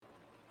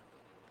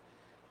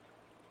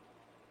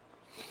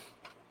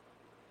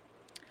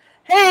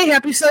Hey,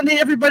 happy Sunday,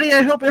 everybody.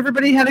 I hope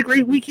everybody had a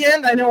great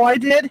weekend. I know I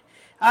did.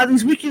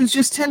 These weekends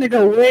just tend to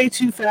go way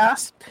too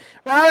fast.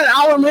 We're on an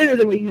hour later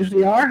than we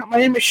usually are. My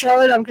name is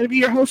Charlotte. I'm going to be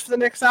your host for the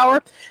next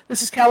hour.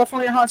 This is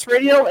California Haunts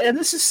Radio, and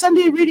this is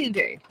Sunday Reading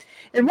Day.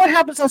 And what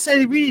happens on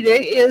Sunday Reading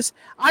Day is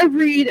I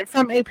read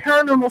from a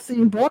paranormal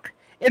themed book.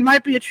 It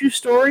might be a true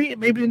story, it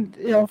may be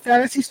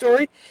fantasy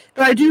story,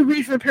 but I do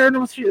read from a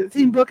paranormal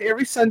themed book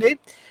every Sunday.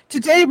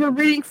 Today we're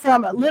reading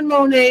from Lynn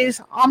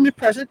Monet's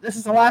Omnipresent. This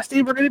is the last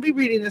day we're going to be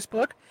reading this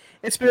book.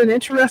 It's been an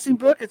interesting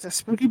book. It's a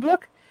spooky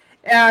book.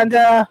 And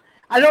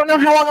I don't know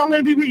how long I'm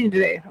going to be reading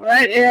today. All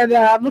right? And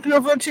I'm looking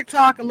over on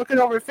TikTok and looking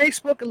over at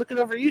Facebook and looking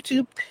over at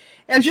YouTube.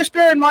 And just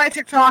bear in mind,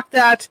 TikTok,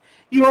 that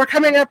you are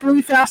coming up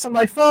really fast on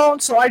my phone,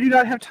 so I do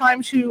not have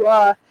time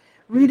to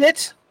read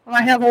it.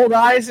 I have old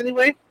eyes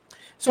anyway.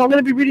 So I'm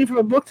going to be reading from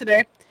a book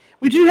today.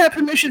 We do have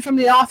permission from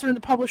the author and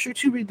the publisher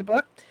to read the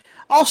book.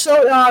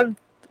 Also,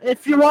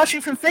 if you're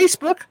watching from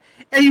Facebook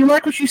and you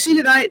like what you see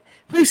tonight,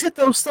 please hit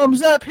those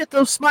thumbs up, hit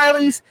those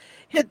smileys,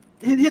 hit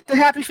the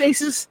happy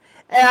faces,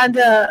 and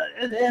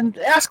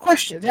ask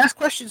questions. Ask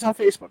questions on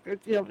Facebook,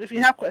 if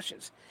you have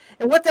questions.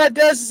 And what that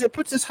does is it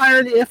puts us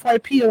higher in the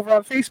FYP over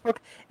on Facebook,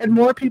 and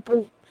more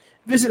people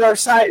visit our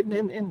site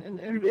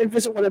and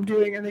visit what I'm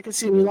doing, and they can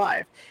see me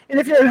live. And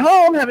if you're at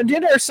home having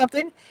dinner or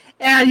something,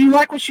 and you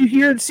like what you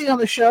hear and see on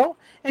the show,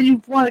 and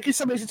you want to get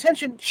somebody's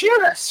attention,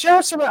 share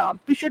us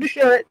around. Be sure to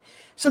share it,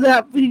 so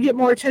that we can get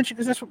more attention,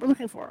 because that's what we're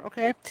looking for,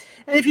 okay?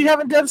 And if you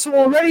haven't done so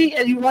already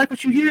and you like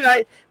what you hear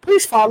tonight,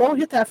 please follow.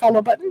 Hit that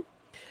follow button.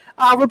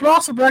 We're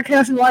also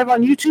broadcasting live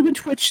on YouTube and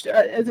Twitch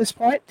at this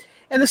point.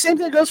 And the same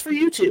thing goes for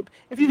YouTube.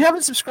 If you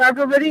haven't subscribed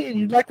already and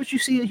you like what you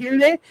see and hear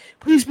today,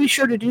 please be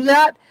sure to do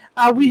that.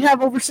 We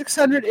have over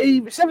 700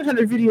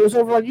 videos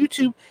over on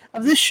YouTube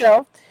of this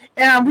show.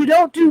 And we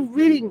don't do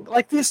reading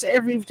like this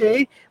every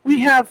day.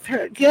 We have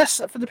guests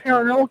for the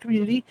paranormal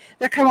community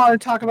that come on and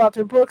talk about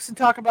their books and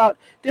talk about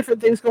different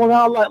things going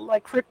on,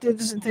 like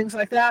cryptids and things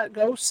like that,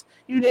 ghosts,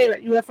 you name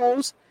it,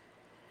 UFOs.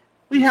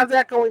 We have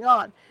that going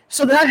on.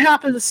 So that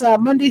happens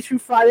Monday through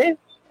Friday.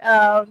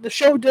 The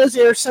show does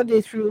air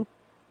Sunday through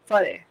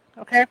Friday,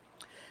 okay?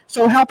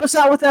 So help us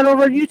out with that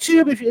over on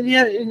YouTube.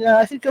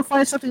 I think you'll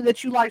find something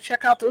that you like.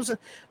 Check out those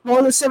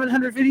more than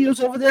 700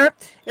 videos over there.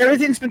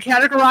 Everything's been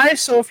categorized.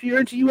 So if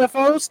you're into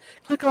UFOs,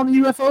 click on the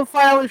UFO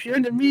file. If you're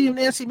into Medium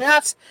Nancy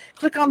Matz,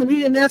 click on the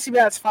Medium Nancy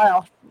Matz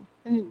file,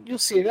 and you'll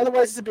see it.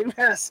 Otherwise, it's a big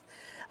mess.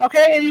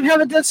 Okay, and if you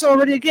haven't done so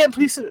already, again,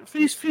 please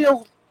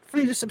feel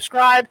free to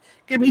subscribe,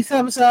 give me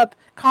thumbs up,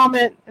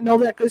 comment, and all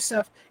that good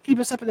stuff. Keep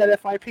us up in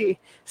that FYP.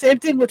 Same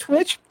thing with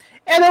Twitch,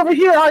 and over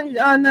here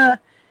on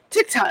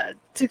TikTok.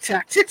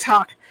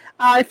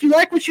 If you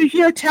like what you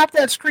hear, tap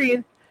that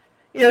screen.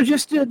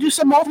 Just do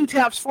some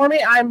multi-taps for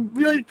me. I'm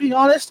really being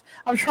honest.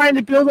 I'm trying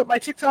to build up my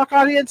TikTok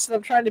audience, and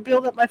I'm trying to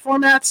build up my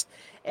formats.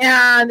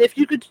 And if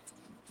you could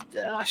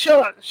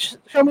show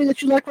me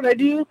that you like what I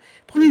do,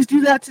 please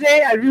do that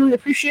today. I really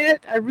appreciate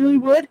it. I really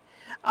would.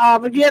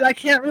 Again, I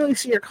can't really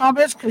see your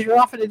comments because you're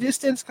off at a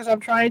distance, because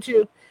I'm trying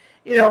to,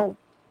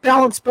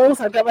 balance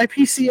both. I've got my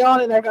PC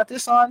on and I've got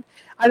this on.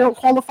 I don't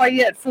qualify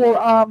yet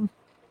for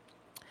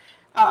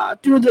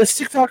doing this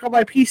TikTok on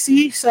my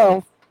PC,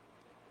 so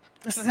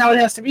this is how it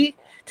has to be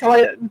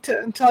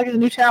until I get a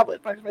new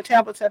tablet. My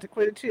tablet's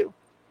antiquated too.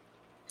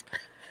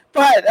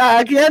 But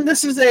again,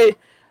 this is a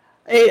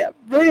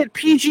rated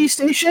PG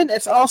station.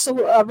 It's also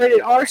a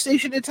rated R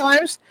station at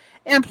times.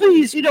 And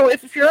please,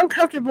 if you're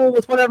uncomfortable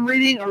with what I'm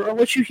reading or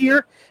what you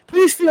hear,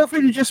 please feel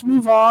free to just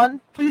move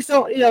on. Please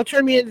don't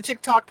turn me into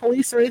TikTok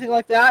police or anything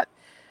like that.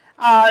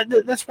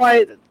 That's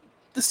why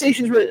the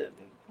station's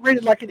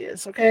rated like it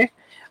is, okay?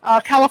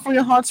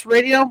 California Haunts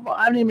Radio.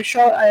 My name is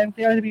Charlotte. I am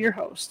going to be your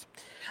host.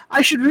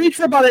 I should read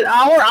for about an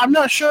hour. I'm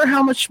not sure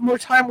how much more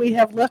time we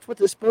have left with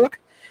this book,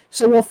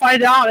 so we'll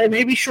find out. It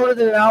may be shorter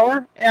than an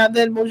hour, and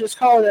then we'll just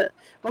call it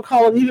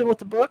even with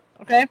the book,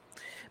 okay?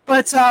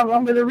 But I'm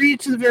going to read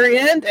to the very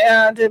end,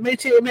 and it may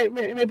take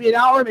maybe an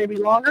hour, maybe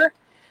longer.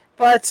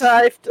 But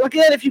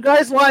if you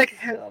guys like,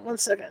 hang on one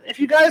second. If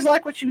you guys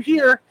like what you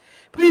hear,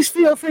 please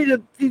feel free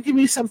to give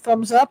me some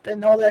thumbs up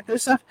and all that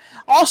good stuff.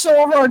 Also,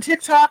 over on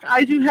TikTok,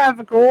 I do have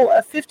a goal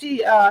of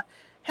 50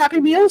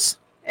 Happy Meals.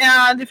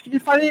 And if you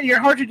can find it in your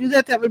heart to do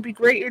that, that would be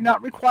great. You're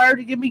not required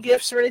to give me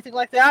gifts or anything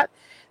like that.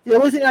 The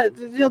only thing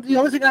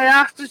I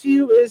ask of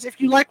you is, if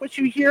you like what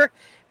you hear,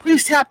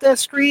 please tap that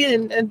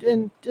screen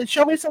and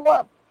show me some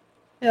love.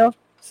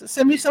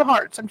 Send me some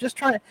hearts. I'm just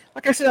trying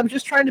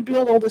to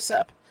build all this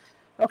up.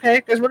 Okay,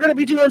 because we're going to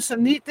be doing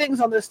some neat things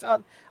on this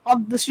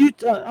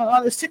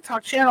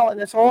TikTok channel,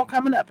 and it's all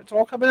coming up.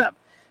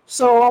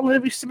 So I'm going to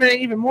be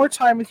spending even more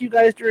time with you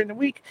guys during the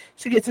week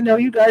to get to know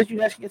you guys. You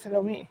guys can get to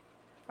know me.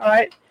 All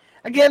right.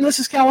 Again, this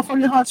is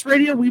California Haunts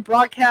Radio. We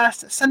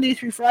broadcast Sunday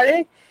through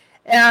Friday,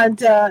 and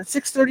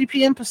 6:30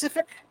 p.m.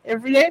 Pacific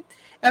every day.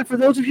 And for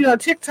those of you on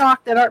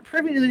TikTok that aren't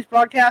privy to these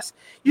broadcasts,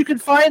 you can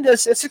find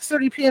us at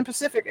 6:30 p.m.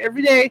 Pacific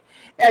every day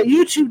at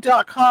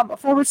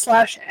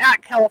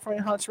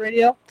youtube.com/@California Haunts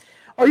Radio.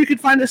 Or you can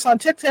find us on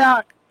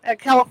TikTok, at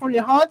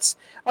California Haunts,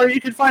 or you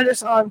can find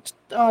us on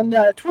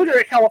Twitter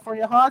at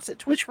California Haunts, at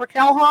Twitch for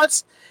Cal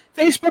Haunts,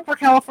 Facebook for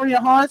California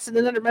Haunts, and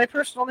then under my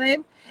personal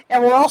name,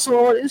 and we're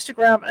also on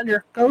Instagram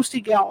under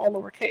Ghosty Gal, all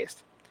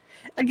lowercase.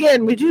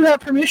 Again, we do have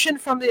permission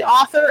from the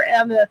author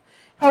and the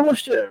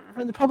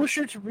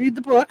publisher to read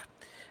the book,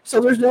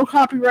 so there's no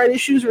copyright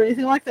issues or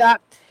anything like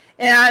that.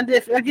 And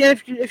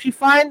if you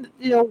find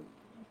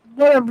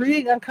what I'm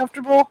reading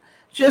uncomfortable,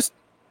 just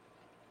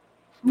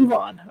move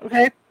on,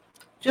 okay?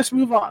 Just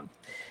move on.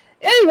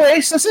 Anyway,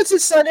 so since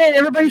it's Sunday and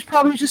everybody's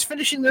probably just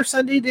finishing their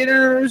Sunday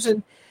dinners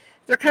and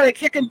they're kind of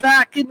kicking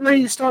back, getting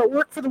ready to start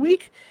work for the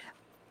week,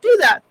 do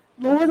that.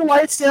 Lower the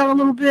lights down a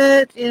little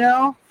bit,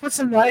 put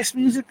some nice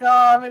music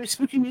on, maybe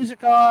spooky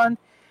music on,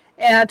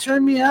 and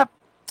turn me up.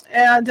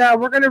 And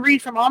we're going to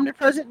read from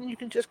Omnipresent, and you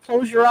can just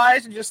close your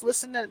eyes and just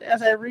listen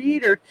as I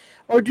read,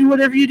 or do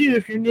whatever you do.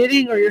 If you're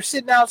knitting or you're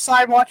sitting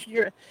outside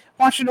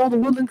watching all the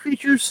woodland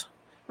creatures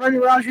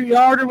running around your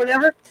yard or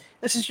whatever,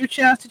 this is your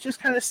chance to just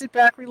kind of sit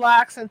back,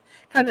 relax, and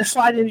kind of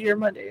slide into your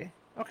Monday.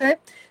 Okay?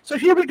 So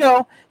here we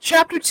go.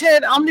 Chapter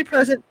 10,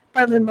 Omnipresent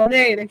by Lynn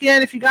Monet. And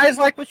again, if you guys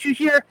like what you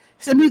hear,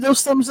 send me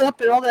those thumbs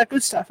up and all that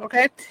good stuff,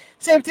 okay?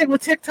 Same thing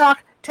with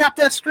TikTok. Tap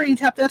that screen.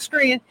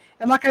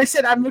 And like I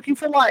said, I'm looking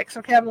for likes,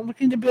 okay? I'm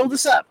looking to build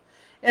this up.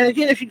 And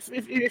again, if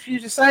you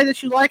decide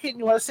that you like it and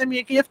you want to send me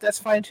a gift, that's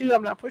fine too.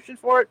 I'm not pushing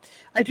for it.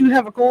 I do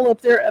have a goal up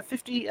there of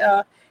 50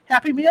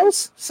 Happy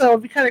Meals, so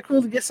it'd be kind of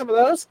cool to get some of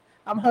those.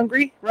 I'm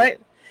hungry, right?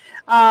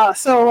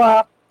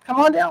 So come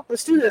on down.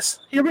 Let's do this.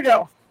 Here we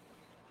go.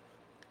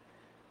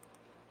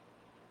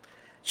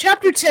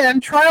 Chapter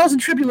 10, Trials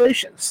and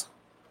Tribulations.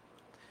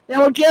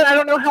 Now again, I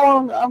don't know how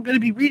long I'm going to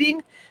be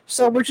reading,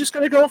 so we're just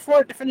going to go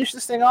for it to finish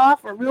this thing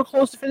off. We're real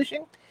close to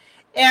finishing.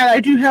 And I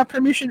do have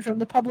permission from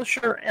the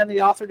publisher and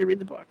the author to read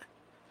the book.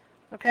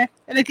 Okay?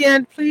 And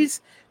again,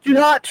 please do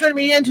not turn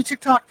me into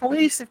TikTok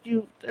police if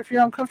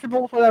you're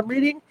uncomfortable with what I'm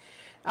reading.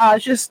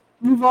 Just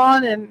move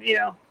on and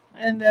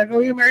go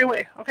your merry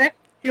way. Okay?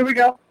 Here we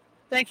go.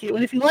 Thank you.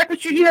 And if you like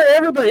what you hear,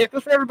 everybody, it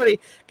goes for everybody.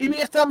 Give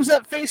me a thumbs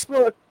up,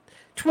 Facebook,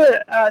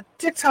 Twitter,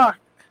 TikTok.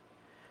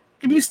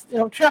 Give me,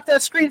 tap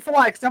that screen for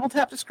likes. Double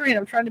tap the screen.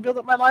 I'm trying to build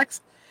up my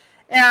likes.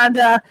 And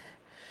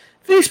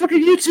Facebook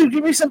and YouTube,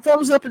 give me some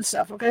thumbs up and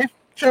stuff, okay?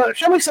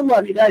 Show me some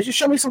love, you guys. Just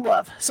show me some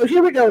love. So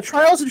here we go.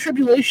 Trials and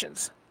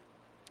Tribulations.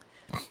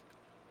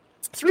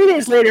 3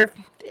 days later,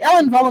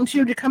 Ellen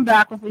volunteered to come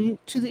back with me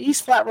to the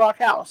East Flat Rock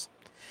house.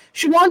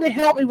 She wanted to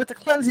help me with the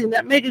cleansing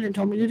that Megan had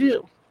told me to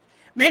do.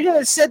 Megan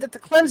had said that the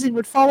cleansing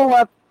would follow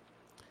up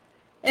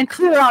and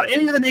clear out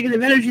any of the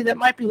negative energy that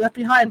might be left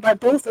behind by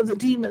both of the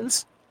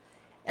demons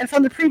and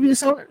from the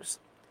previous owners.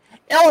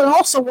 Ellen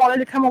also wanted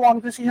to come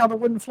along to see how the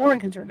wooden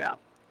flooring had turned out.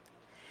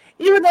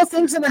 Even though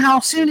things in the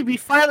house seemed to be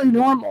finally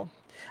normal,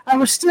 I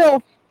was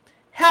still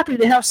happy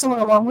to have someone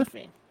along with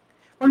me.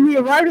 When we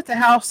arrived at the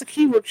house, the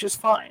key worked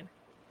just fine.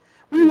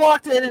 We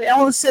walked in and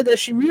Ellen said that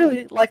she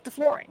really liked the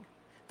flooring.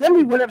 Then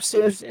we went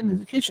upstairs into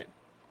the kitchen.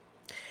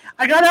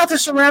 I got out the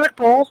ceramic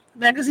bowl,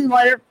 magazine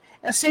lighter,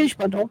 and sage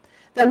bundle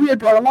that we had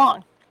brought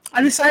along.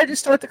 I decided to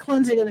start the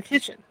cleansing in the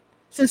kitchen,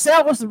 since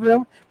that was the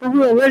room where we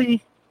were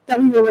already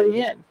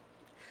in.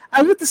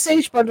 I lit the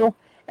sage bundle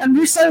and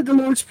recited the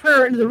Lord's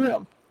Prayer into the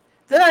room.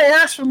 Then I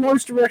asked for the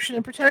Lord's direction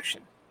and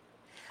protection.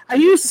 I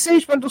used the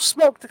sage bundle's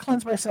smoke to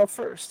cleanse myself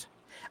first.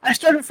 I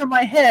started from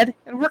my head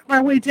and worked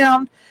my way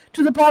down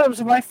to the bottoms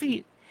of my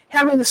feet,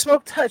 having the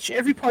smoke touch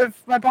every part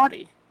of my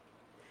body.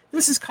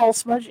 This is called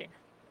smudging.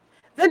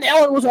 Then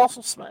Ellen was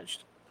also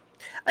smudged.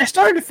 I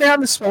started to fan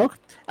the smoke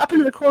up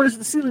into the corners of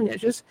the ceiling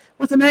edges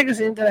with the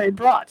magazine that I had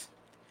brought.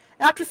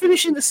 After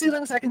finishing the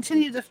ceilings, I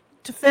continued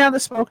to fan the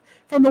smoke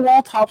from the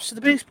wall tops to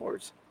the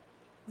baseboards.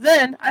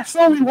 Then I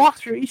slowly walked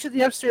through each of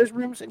the upstairs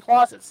rooms and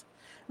closets,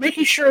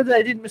 making sure that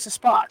I didn't miss a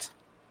spot.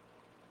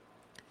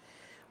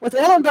 With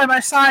Ellen by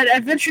my side, I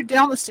ventured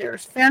down the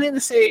stairs, fanning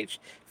the sage,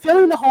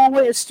 filling the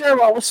hallway and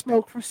stairwell with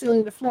smoke from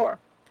ceiling to floor.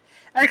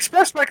 I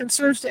expressed my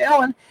concerns to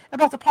Ellen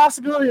about the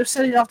possibility of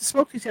setting off the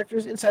smoke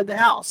detectors inside the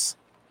house.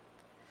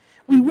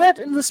 We went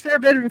into the spare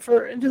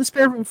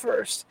room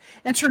first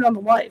and turned on the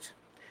light.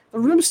 The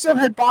room still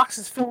had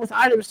boxes filled with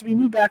items to be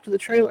moved back to the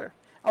trailer,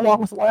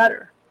 along with the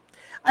ladder.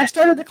 I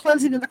started the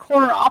cleansing in the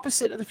corner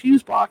opposite of the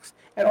fuse box,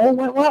 and all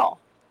went well.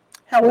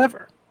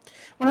 However,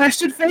 when I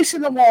stood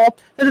facing the wall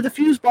that had the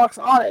fuse box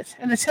on it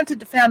and attempted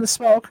to fan the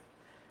smoke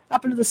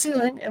up into the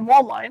ceiling and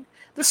wall line,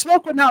 the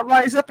smoke would not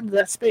rise up into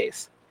that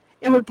space.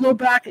 It would blow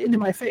back into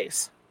my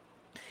face.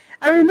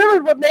 I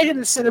remembered what Megan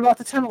had said about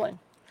the tunneling.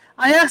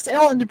 I asked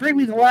Ellen to bring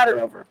me the ladder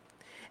over,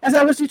 as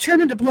I was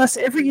determined to bless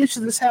every inch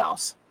of this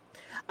house.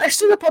 I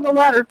stood up on the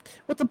ladder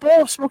with the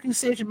bowl of smoking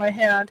sage in my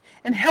hand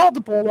and held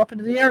the bowl up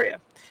into the area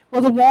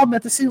where the wall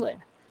met the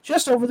ceiling,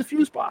 just over the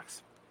fuse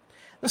box.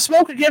 The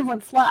smoke again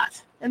went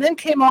flat, and then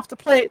came off the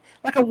plate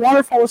like a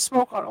waterfall of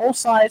smoke on all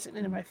sides and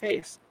into my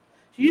face.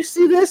 "Do you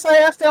see this?" I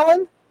asked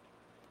Ellen.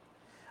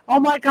 "Oh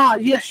my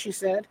God, yes," she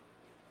said.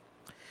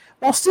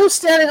 While still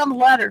standing on the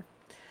ladder,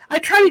 I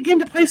tried again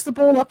to place the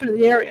bowl up into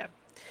the area.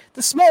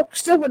 The smoke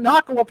still would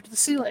not go up to the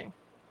ceiling.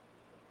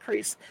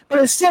 crease, but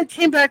instead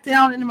came back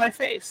down into my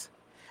face.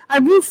 I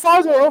moved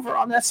farther over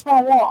on that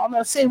small wall, on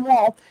that same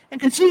wall,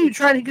 and continued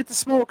trying to get the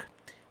smoke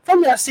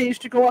from that stage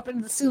to go up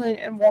into the ceiling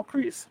and wall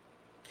crease.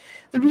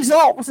 The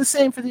result was the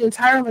same for the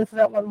entire length of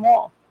that one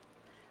wall.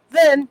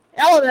 Then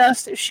Ellen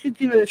asked if she could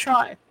give it a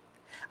try.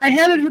 I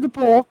handed her the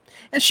bowl,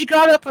 and she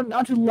got up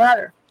onto the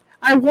ladder.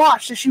 I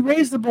watched as she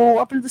raised the bowl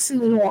up into the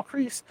ceiling wall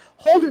crease,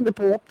 holding the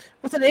bowl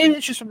within 8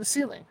 inches from the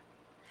ceiling.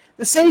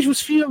 The sage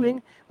was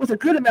fuming with a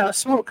good amount of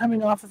smoke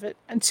coming off of it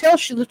until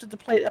she lifted the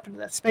plate up into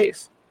that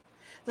space.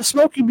 The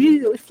smoke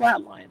immediately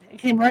flatlined and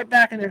came right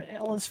back into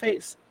Ellen's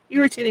face,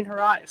 irritating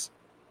her eyes.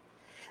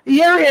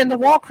 The area in the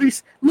wall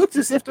crease looked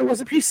as if there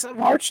was a piece of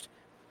arched,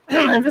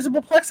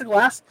 invisible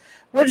plexiglass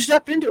wedged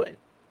up into it.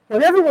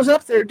 Whatever was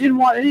up there didn't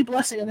want any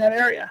blessing in that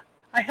area.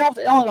 I helped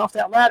Ellen off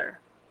that ladder.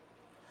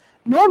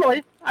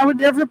 Normally, I would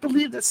never have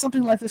believed that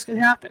something like this could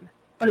happen.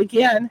 But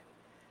again,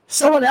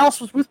 someone else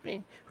was with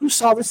me who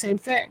saw the same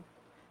thing.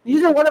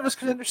 Neither one of us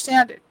could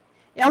understand it.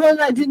 Ellen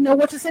and I didn't know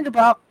what to think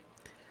about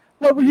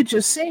what we had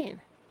just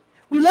seen.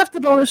 We left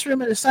the bonus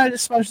room and decided to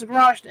smudge the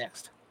garage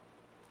next.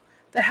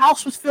 The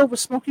house was filled with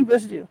smoky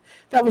residue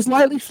that was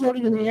lightly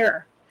floating in the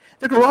air.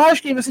 The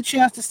garage gave us a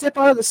chance to step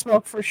out of the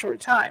smoke for a short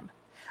time.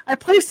 I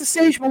placed the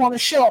sage bowl on the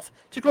shelf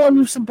to go and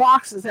move some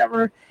boxes that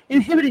were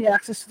inhibiting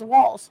access to the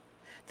walls.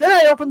 Then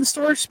I opened the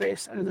storage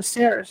space under the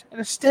stairs, and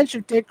a stench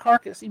of dead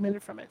carcass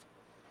emitted from it.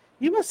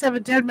 "You must have a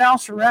dead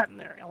mouse or rat in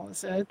there," Ellen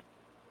said.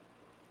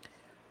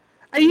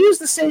 I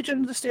used the sage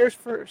under the stairs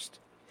first,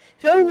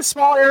 filling the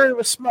small area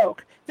with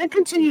smoke, then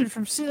continued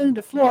from ceiling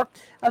to floor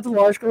of the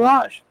large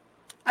garage.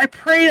 I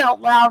prayed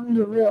out loud in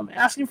the room,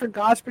 asking for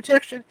God's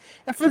protection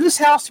and for this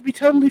house to be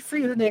totally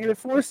free of the negative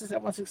forces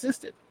that once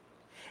existed.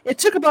 It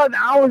took about an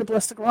hour to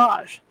bless the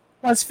garage.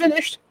 Once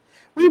finished,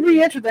 we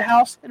re-entered the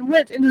house and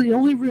went into the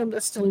only room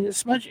that still needed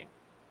smudging.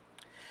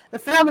 The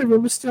family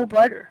room was still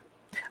brighter.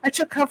 I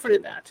took comfort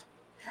in that.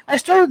 I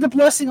started the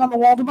blessing on the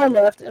wall to my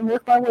left and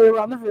worked my way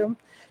around the room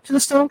to the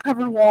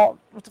stone-covered wall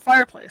with the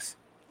fireplace.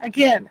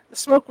 Again, the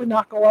smoke would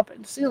not go up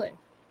in the ceiling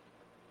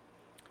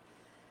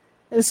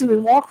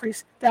wall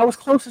crease that was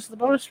closest to the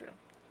bonus room.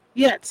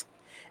 Yet,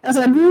 as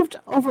I moved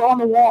over on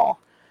the wall,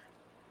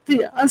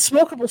 the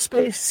unsmokable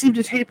space seemed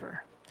to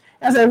taper,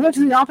 as I went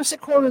to the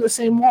opposite corner of the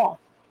same wall.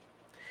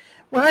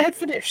 When I had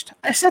finished,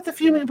 I set the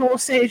fuming bowl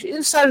of sage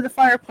inside of the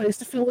fireplace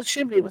to fill the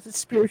chimney with its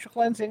spiritual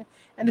cleansing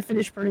and to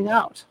finish burning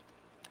out.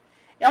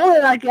 Ellen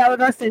and I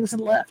gathered our things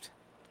and left.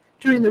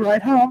 During the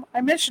ride home, I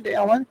mentioned to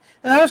Ellen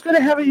that I was going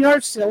to have a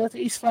yard sale at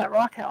the East Flat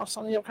Rock House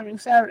on the upcoming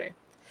Saturday.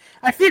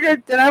 I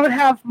figured that I would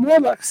have more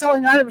luck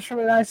selling items from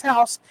a nice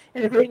house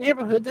in a great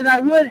neighborhood than I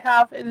would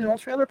have in an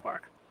old trailer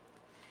park.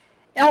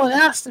 Ellen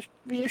asked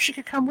me if she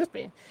could come with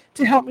me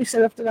to help me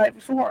set up the night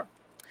before.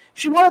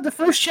 She wanted the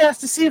first chance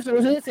to see if there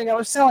was anything I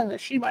was selling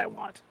that she might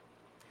want.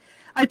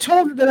 I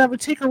told her that I would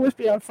take her with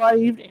me on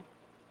Friday evening.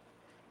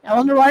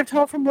 Ellen arrived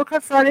home from work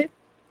on Friday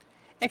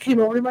and came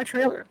over to my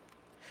trailer.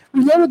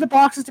 We loaded the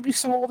boxes to be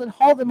sold and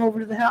hauled them over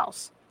to the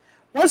house.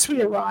 Once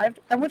we arrived,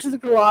 I went to the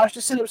garage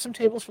to set up some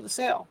tables for the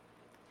sale.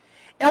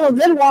 Ellen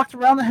then walked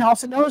around the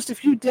house and noticed a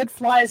few dead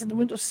flies in the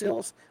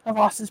windowsills of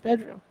Austin's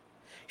bedroom.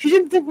 She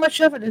didn't think much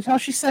of it until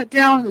she sat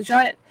down in the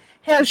giant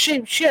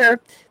hand-shaped chair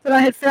that I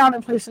had found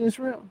and placed in his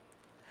room.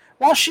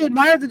 While she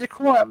admired the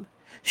decorum,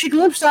 she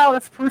glimpsed out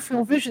of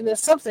peripheral vision that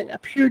something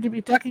appeared to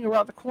be ducking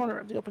around the corner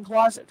of the open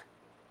closet.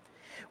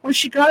 When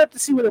she got up to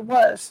see what it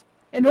was,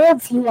 an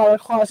orb flew out of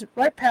the closet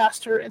right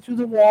past her and through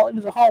the wall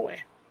into the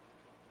hallway.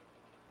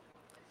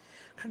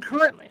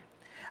 Concurrently,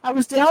 I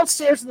was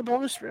downstairs in the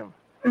bonus room,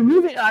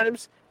 removing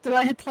items that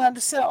I had planned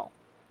to sell.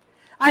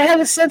 I had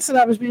a sense that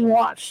I was being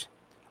watched.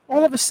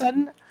 All of a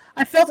sudden,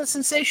 I felt the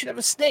sensation of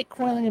a snake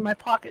coiling in my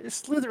pocket and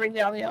slithering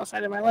down the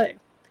outside of my leg.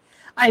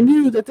 I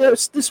knew that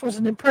this was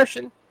an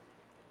impression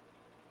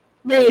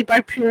made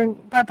by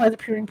the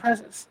peering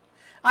presence.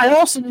 I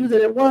also knew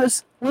that it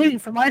was waiting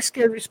for my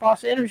scared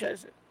response to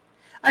energize it.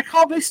 I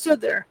calmly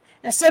stood there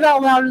and said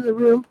out loud in the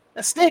room,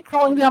 "A snake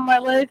crawling down my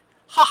leg?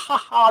 Ha ha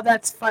ha,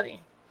 that's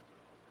funny."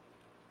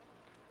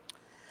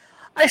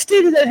 I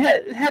stated that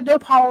it had no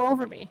power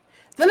over me.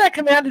 Then I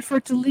commanded for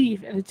it to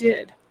leave, and it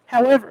did.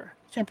 However,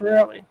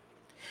 temporarily.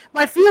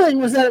 My feeling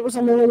was that it was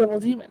a lower-level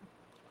demon.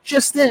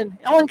 Just then,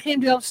 Ellen came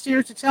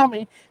downstairs to tell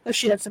me that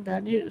she had some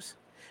bad news.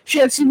 She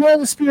had seen one of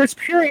the spirits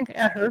peering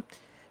at her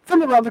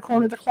from around the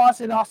corner of the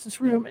closet in Austin's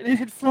room, and it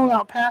had flown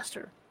out past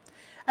her.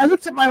 I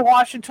looked at my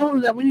watch and told her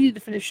that we needed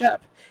to finish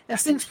up,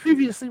 as things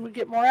previously would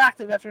get more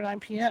active after 9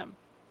 p.m.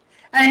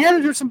 I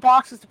handed her some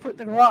boxes to put in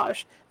the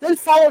garage, then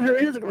followed her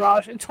into the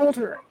garage and told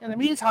her, in the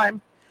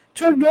meantime,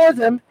 to ignore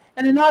them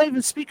and to not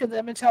even speak of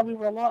them until we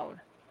were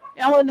alone.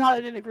 Ellen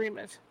nodded in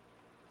agreement.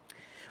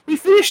 We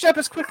finished up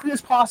as quickly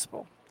as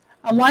possible.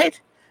 A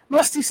light,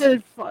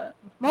 musty-scented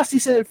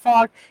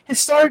fog had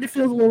started to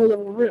fill the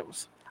lower-level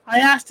rooms. I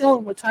asked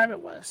Ellen what time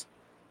it was.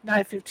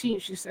 9:15,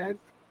 she said.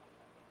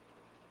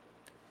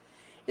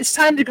 "It's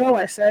time to go,"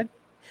 I said.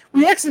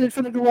 We exited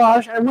from the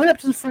garage and went up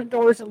to the front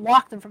doors and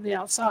locked them from the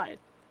outside.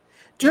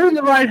 During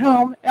the ride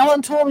home,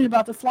 Ellen told me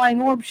about the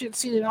flying orb she had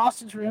seen in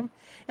Austin's room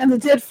and the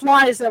dead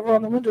flies that were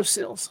on the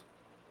windowsills.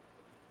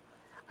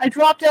 I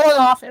dropped Ellen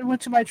off and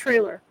went to my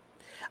trailer.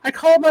 I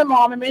called my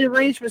mom and made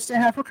arrangements to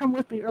have her come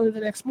with me early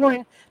the next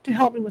morning to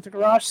help me with the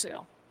garage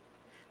sale.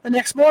 The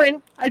next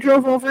morning, I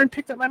drove over and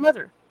picked up my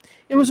mother.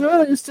 It was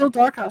early and still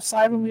dark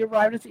outside when we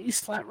arrived at the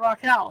East Flat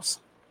Rock house.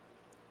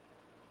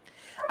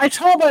 I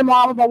told my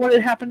mom about what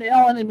had happened to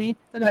Ellen and me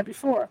the night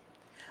before.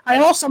 I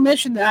also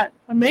mentioned that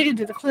when Megan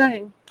did the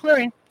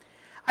clearing,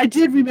 I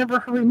did remember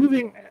her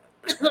removing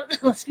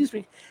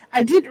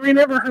I didn't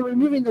remember her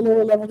removing the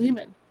lower level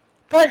demon,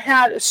 but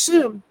had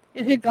assumed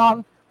it had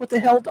gone with the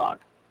hell dog.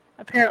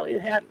 Apparently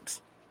it hadn't.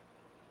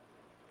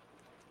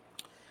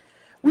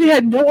 We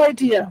had no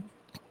idea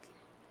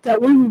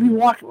that we would be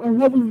walking or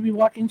what we would be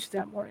walking into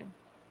that morning.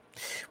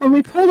 When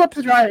we pulled up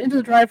into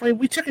the driveway,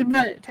 we took a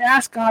minute to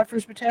ask God for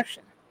his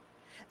protection.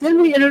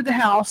 Then we entered the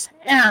house,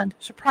 and,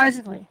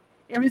 surprisingly,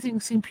 everything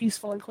seemed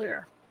peaceful and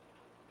clear.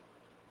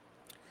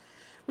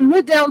 We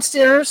went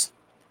downstairs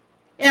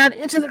and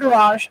into the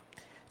garage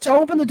to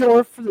open the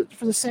door for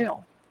the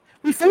sale.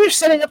 We finished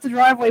setting up the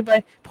driveway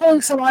by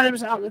pulling some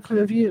items out in the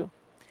clear view.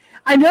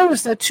 I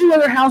noticed that 2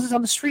 other houses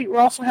on the street were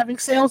also having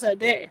sales that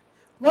day,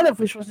 one of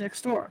which was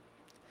next door.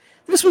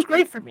 This was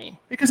great for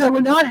me, because I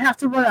would not have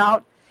to run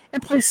out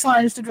and place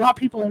signs to draw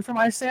people in for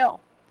my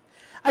sale.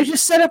 I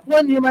just set up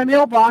one near my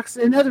mailbox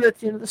and another at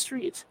the end of the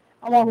street,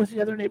 along with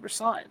the other neighbors'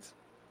 signs.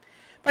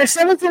 By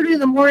 7:30 in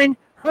the morning,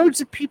 herds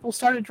of people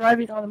started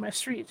driving onto my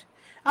street.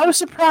 I was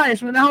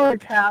surprised when an hour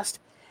had passed,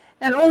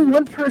 and only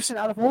one person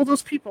out of all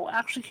those people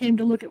actually came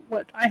to look at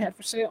what I had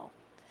for sale.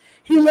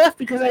 He left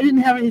because I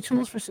didn't have any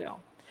tools for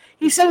sale.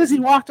 He said as he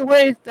walked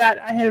away that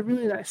I had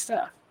really nice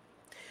stuff.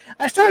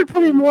 I started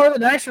putting more of the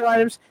nicer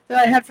items that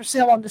I had for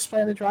sale on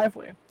display in the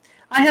driveway.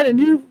 I had a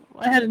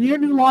near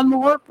new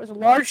lawnmower with a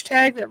large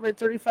tag that read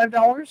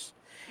 $35,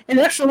 an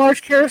extra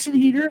large kerosene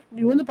heater,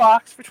 new in the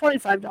box, for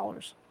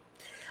 $25.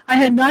 I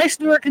had nice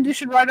newer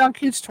condition ride-on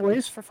kids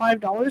toys for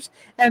 $5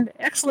 and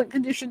excellent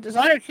condition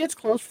designer kids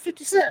clothes for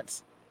 50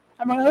 cents,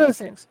 among other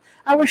things.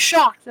 I was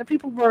shocked that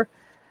people were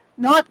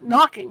not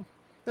knocking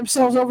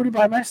themselves over to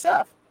buy my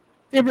stuff.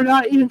 They were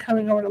not even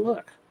coming over to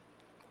look.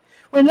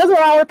 When another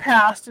hour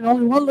passed and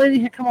only one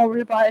lady had come over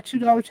to buy a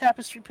 $2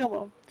 tapestry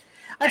pillow,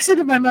 I said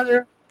to my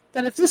mother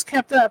that if this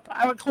kept up,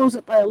 I would close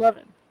it by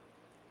 11.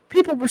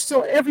 People were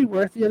still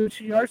everywhere at the other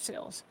 2 yard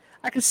sales.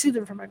 I could see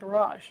them from my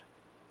garage.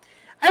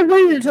 I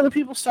waited until the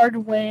people started to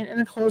wane and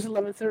then closed at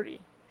 11:30.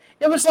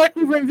 It was like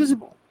we were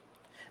invisible.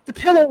 The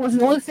pillow was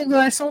the only thing that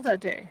I sold that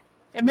day.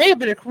 It may have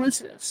been a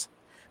coincidence,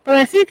 but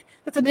I think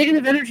that the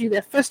negative energy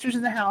that festers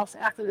in the house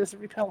acted as a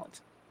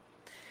repellent.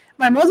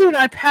 My mother and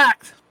I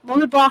packed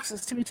loaded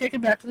boxes to be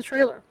taken back to the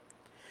trailer.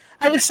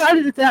 I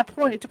decided at that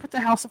point to put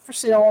the house up for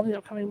sale on the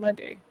upcoming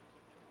Monday.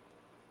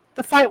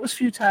 The fight was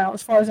futile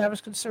as far as I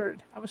was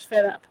concerned. I was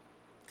fed up.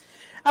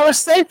 I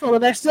was thankful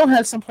that I still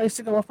had some place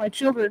to go with my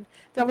children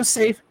that was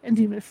safe and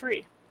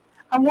demon-free.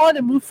 I wanted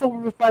to move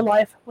forward with my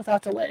life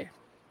without delay.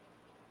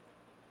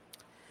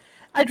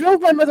 I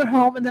drove my mother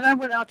home, and then I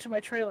went out to my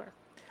trailer.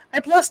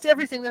 I blessed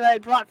everything that I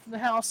had brought from the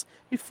house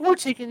before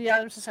taking the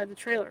items inside the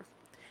trailer.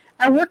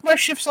 I worked my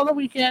shifts on the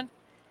weekend.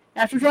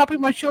 After dropping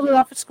my children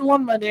off at school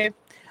on Monday,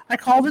 I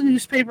called the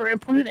newspaper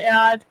and put an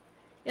ad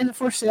in the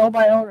for sale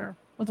by owner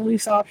with a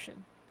lease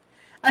option.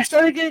 I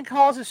started getting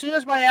calls as soon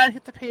as my ad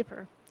hit the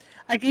paper.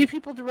 I gave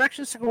people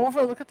directions to go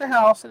over and look at the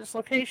house and its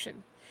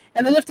location,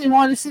 and then if they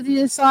wanted to see the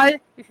inside,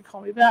 they could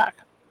call me back.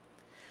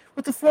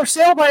 With the for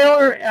sale by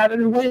owner ad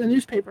underway in the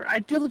newspaper, I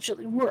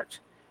diligently worked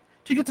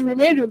to get the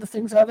remainder of the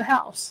things out of the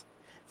house.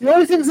 The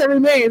only things that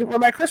remained were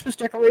my Christmas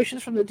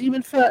decorations from the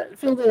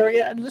demon-filled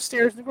area under the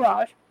stairs in the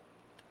garage.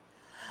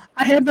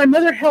 I had my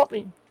mother help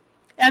me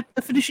at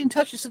the finishing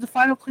touches to the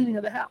final cleaning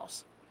of the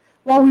house.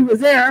 While we were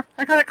there,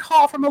 I got a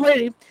call from a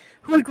lady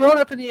who had grown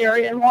up in the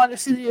area and wanted to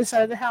see the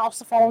inside of the house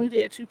the following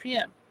day at 2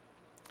 p.m.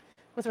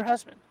 with her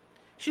husband.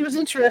 She was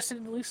interested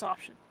in the lease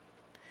option.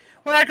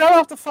 When I got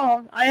off the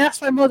phone, I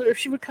asked my mother if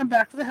she would come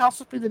back to the house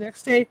with me the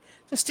next day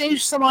to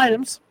stage some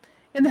items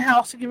in the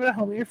house to give it a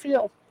homier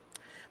feel.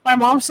 My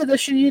mom said that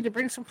she needed to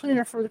bring some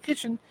cleaner for the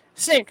kitchen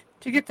sink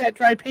to get that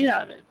dry paint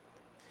out of it.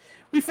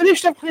 We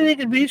finished up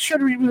cleaning and made sure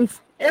to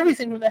remove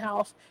everything from the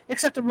house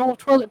except a roll of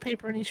toilet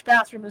paper in each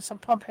bathroom and some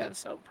pump hand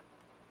soap.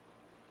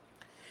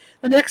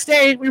 The next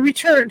day, we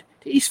returned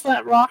to East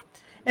Flat Rock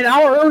an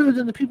hour earlier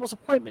than the people's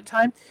appointment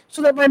time so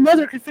that my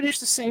mother could finish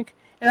the sink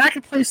and I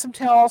could place some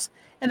towels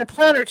and a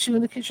plant or two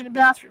in the kitchen and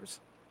bathrooms.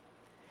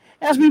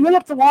 As we went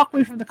up the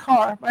walkway from the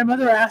car, my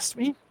mother asked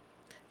me,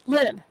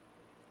 "Lynn,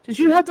 did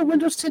you have the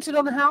windows tinted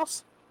on the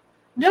house?"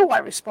 "No," I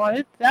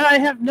responded. "That I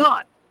have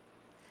not."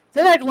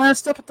 Then I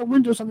glanced up at the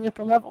windows on the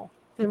upper level.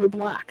 They were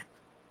black.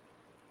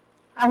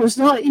 I was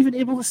not even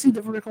able to see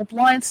the vertical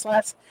blind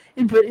slats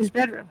in Brittany's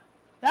bedroom.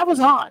 That was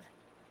odd.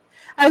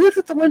 I looked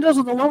at the windows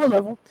on the lower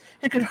level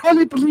and could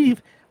hardly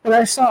believe what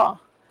I saw.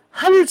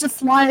 Hundreds of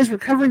flies were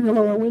covering the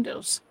lower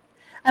windows.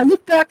 I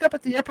looked back up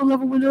at the upper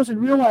level windows and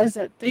realized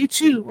that they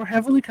too were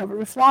heavily covered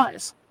with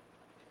flies.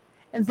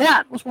 And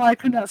that was why I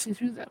could not see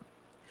through them.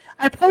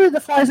 I pointed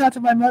the flies out to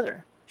my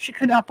mother. She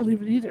could not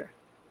believe it either.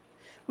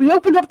 We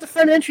opened up the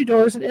front entry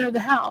doors and entered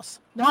the house,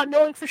 not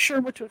knowing for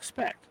sure what to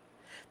expect.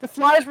 The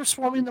flies were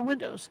swarming the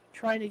windows,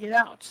 trying to get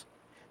out.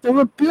 There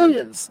were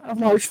billions of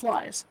large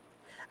flies.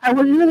 I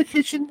went into the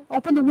kitchen,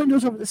 opened the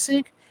windows over the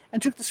sink,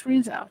 and took the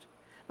screens out.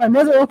 My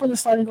mother opened the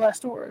sliding glass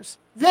doors.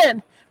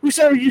 Then, we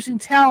started using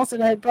towels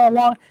that I had brought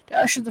along to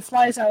usher the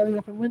flies out of the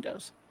open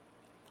windows.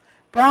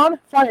 Brown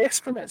fly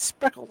excrement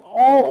speckled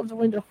all of the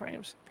window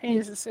frames,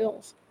 panes, and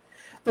sills.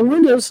 The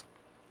windows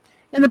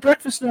in the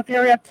breakfast nook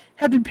area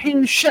had been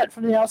painted shut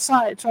from the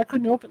outside, so I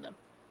couldn't open them.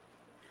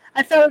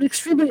 I found it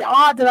extremely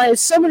odd that I had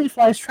so many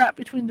flies trapped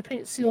between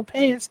the sealed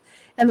panes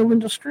and the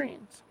window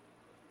screens.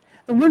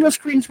 The window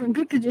screens were in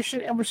good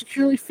condition and were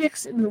securely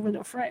fixed into the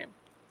window frame.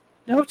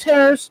 No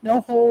tears,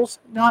 no holes,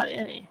 not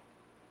any.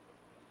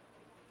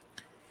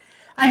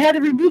 I had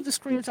to remove the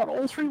screens on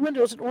all 3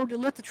 windows in order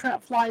to let the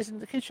trapped flies into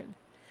the kitchen,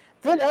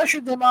 then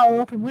ushered them out an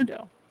open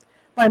window.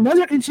 My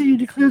mother continued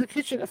to clear the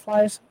kitchen of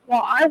flies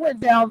while I went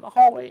down the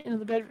hallway into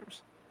the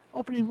bedrooms,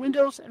 opening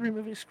windows and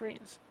removing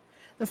screens.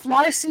 The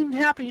flies seemed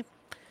happy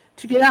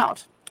to get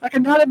out. I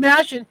could not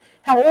imagine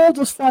how all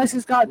those flies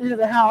had gotten into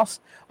the house,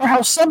 or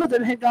how some of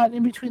them had gotten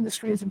in between the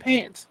screens and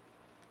panes.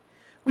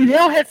 We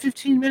now had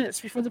 15 minutes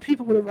before the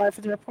people would arrive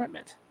for their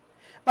appointment.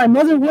 My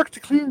mother worked to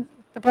clean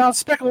the brown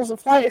speckles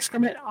of fly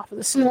excrement off of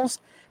the sills,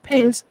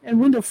 panes, and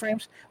window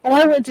frames, while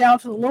I went down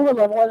to the lower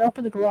level and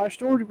opened the garage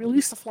door to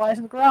release the flies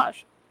in the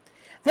garage.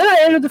 Then I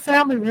entered the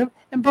family room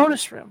and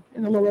bonus room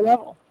in the lower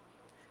level.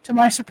 To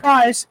my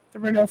surprise,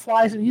 there were no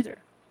flies in either.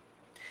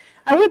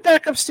 I went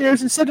back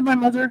upstairs and said to my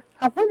mother,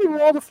 "I wonder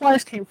where all the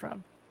flies came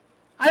from."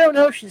 "I don't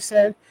know," she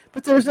said,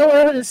 "but there is no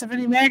evidence of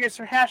any maggots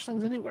or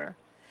hatchlings anywhere,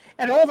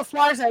 and all the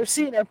flies I have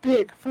seen are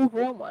big,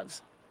 full-grown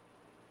ones."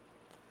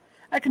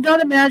 I could not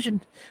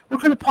imagine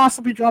what could have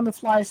possibly drawn the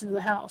flies into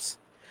the house.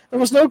 There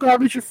was no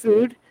garbage or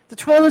food. The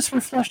toilets were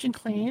flushed and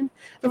clean.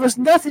 There was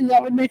nothing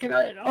that would make an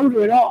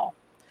odor at all.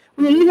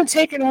 We had even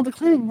taken all the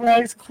cleaning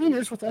rags and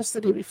cleaners with us the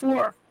day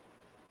before.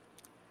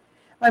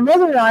 My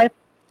mother and I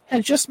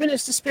had just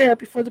minutes to spare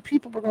before the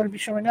people were going to be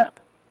showing up.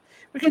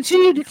 We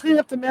continued to clean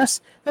up the mess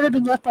that had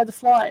been left by the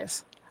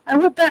flies. I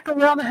went back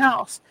around the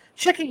house,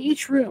 checking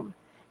each room,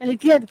 and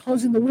again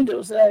closing the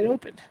windows that I had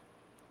opened.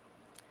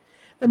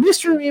 The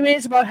mystery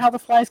remains about how the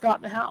flies got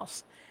in the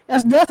house,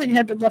 as nothing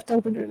had been left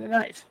open during the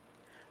night.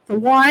 The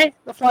why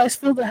the flies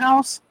filled the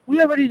house, we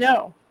already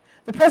know.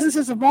 The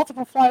presences of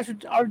multiple flies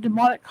are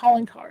demonic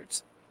calling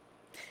cards.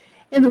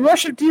 In the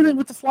rush of dealing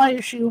with the fly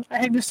issue, I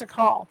had missed a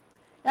call.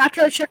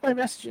 After I checked my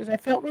messages, I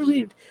felt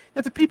relieved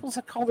that the people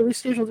had called to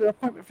reschedule their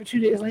appointment for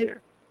 2 days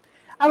later.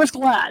 I was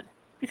glad,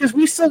 because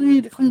we still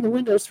needed to clean the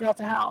windows throughout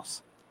the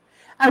house.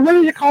 I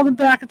waited to call them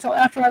back until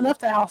after I left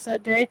the house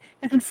that day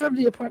and confirmed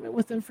the appointment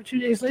with them for 2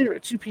 days later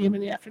at 2 p.m.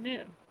 in the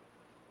afternoon.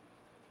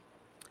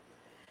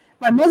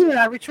 My mother and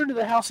I returned to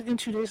the house again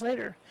 2 days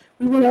later.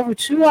 We went over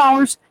 2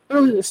 hours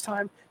early this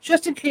time,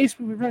 just in case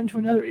we would run into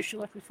another issue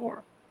like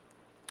before.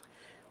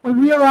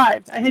 When we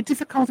arrived, I had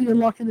difficulty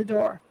unlocking the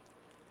door.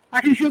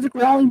 I could hear the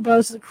growling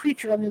buzz of the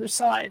creature on the other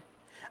side.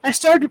 I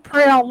started to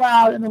pray out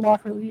loud, and the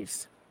lock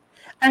released.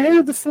 I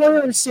entered the foyer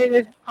and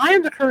stated, "I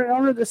am the current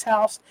owner of this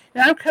house,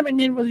 and I'm coming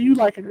in whether you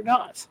like it or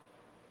not."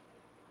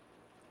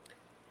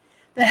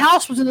 The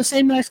house was in the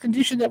same nice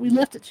condition that we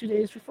left it 2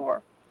 days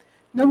before.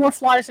 No more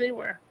flies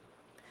anywhere.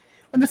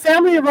 When the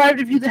family arrived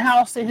to view the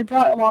house, they had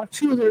brought along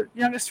 2 of their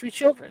youngest 3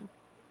 children.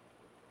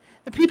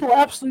 The people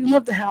absolutely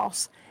loved the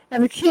house,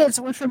 and the kids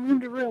went from room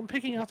to room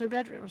picking out their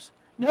bedrooms.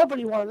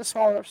 Nobody wanted the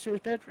smaller upstairs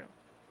bedroom.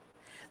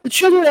 The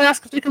children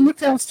asked if they could look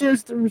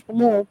downstairs at the rooms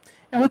below,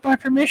 and with my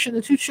permission,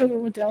 the 2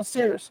 children went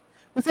downstairs.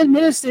 Within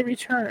minutes, they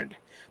returned,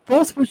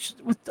 both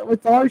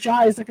with large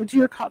eyes like a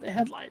deer caught in the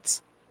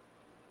headlights.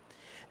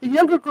 The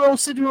younger girl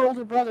said to her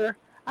older brother,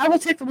 "I will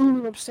take the little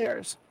room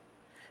upstairs."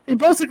 They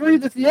both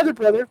agreed that the other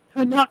brother, who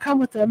had not come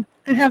with them,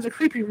 could have the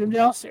creepy room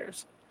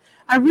downstairs.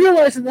 I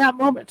realized in that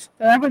moment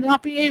that I would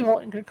not be able,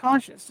 in good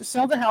conscience, to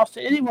sell the house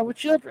to anyone with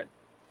children.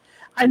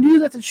 I knew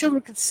that the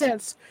children could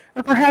sense,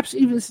 or perhaps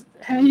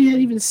had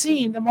even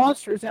seen, the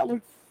monsters that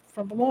lurked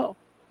from below.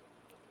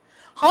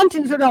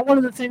 Hauntings are not one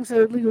of the things that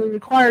are legally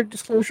required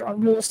disclosure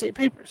on real estate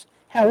papers.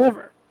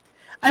 However,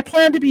 I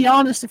planned to be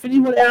honest if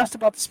anyone asked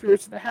about the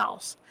spirits in the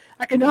house.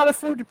 I could not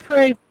afford to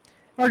pay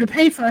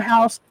for a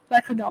house that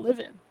I could not live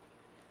in.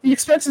 The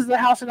expenses of the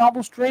house had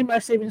almost drained my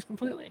savings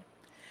completely.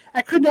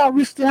 I could not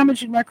risk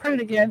damaging my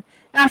credit again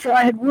after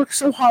I had worked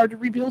so hard to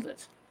rebuild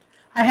it.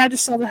 I had to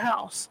sell the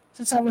house,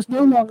 since I was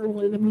no longer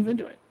willing to move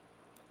into it.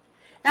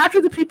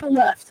 After the people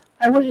left,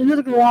 I went into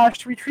the garage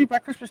to retrieve my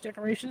Christmas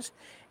decorations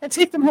and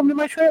take them home to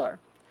my trailer.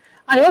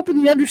 I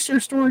opened the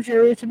understairs storage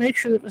area to make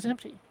sure that it was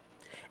empty.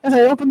 As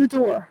I opened the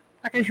door,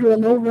 I could hear a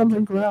low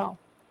rumbling growl.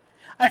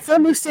 I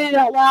firmly stated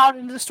out loud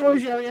into the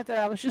storage area that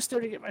I was just there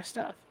to get my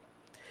stuff.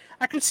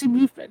 I could see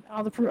movement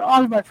out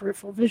of my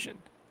peripheral vision.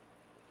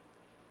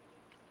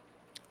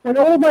 When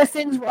all of my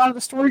things were out of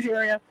the storage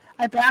area,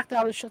 I backed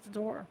out and shut the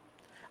door.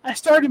 I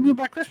started to move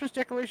my Christmas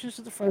decorations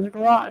to the front of the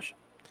garage.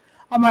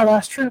 On my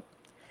last trip,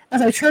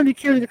 as I turned to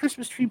carry the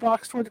Christmas tree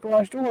box toward the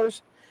garage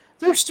doors,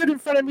 There stood in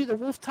front of me the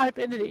wolf-type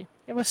entity,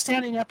 and was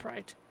standing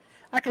upright.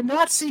 I could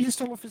not see his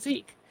total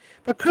physique,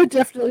 but could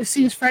definitely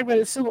see his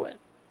fragmented silhouette.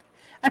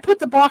 I put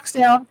the box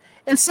down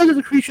and said to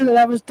the creature that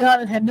I was done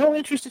and had no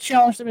interest to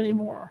challenge them any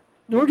more,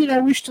 nor did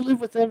I wish to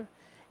live with them,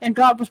 and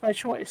God was my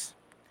choice.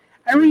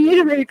 I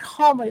reiterated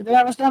calmly that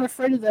I was not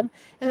afraid of them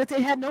and that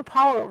they had no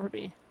power over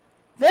me.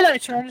 Then I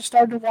turned and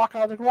started to walk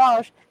out of the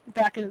garage and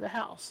back into the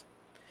house.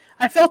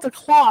 I felt a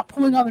claw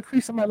pulling on the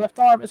crease of my left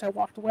arm as I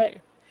walked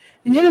away.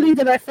 The entity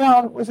that I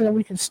found was in a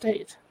weakened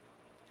state.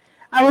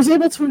 I was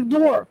able to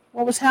ignore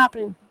what was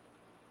happening.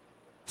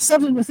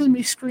 Something within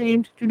me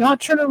screamed, "Do not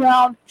turn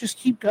around, just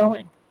keep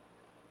going."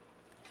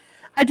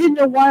 I didn't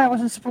know why I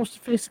wasn't supposed to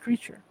face the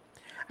creature.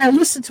 I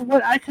listened to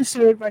what I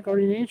considered my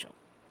guardian angel.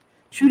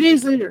 2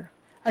 days later,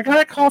 I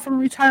got a call from a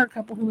retired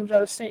couple who lived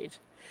out of state.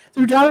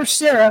 Their daughter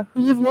Sarah,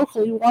 who lived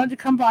locally, wanted to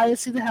come by and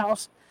see the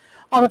house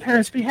on the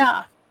parents'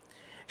 behalf.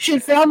 She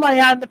had found my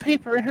ad in the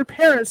paper, and her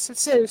parents had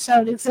said it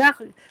sounded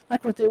exactly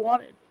like what they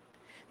wanted.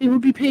 They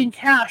would be paying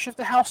cash if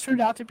the house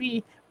turned out to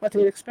be what they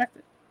had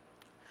expected.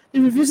 They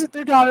would visit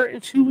their daughter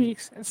in 2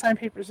 weeks and sign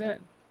papers in.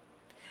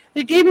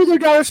 They gave me their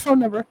daughter's phone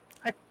number.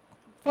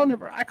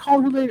 I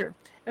called her later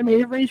and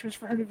made arrangements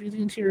for her to view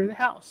the interior of the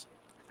house.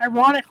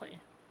 Ironically,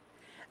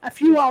 a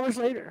few hours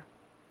later,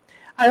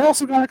 I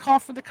also got a call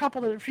from the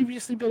couple that had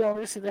previously been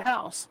over to see the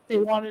house. They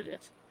wanted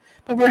it,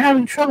 but were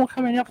having trouble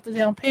coming up with the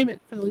down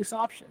payment for the lease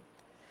option.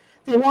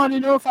 They wanted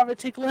to know if I would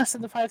take less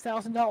than the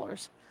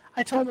 $5,000.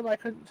 I told them I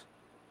couldn't.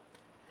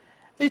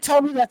 They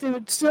told me that they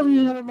would still need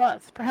another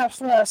month,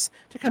 perhaps less,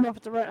 to come up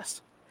with the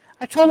rest.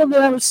 I told them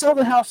that I would sell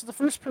the house to the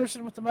first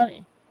person with the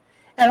money,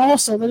 and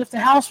also that if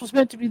the house was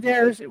meant to be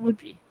theirs, it would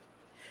be.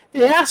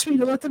 They asked me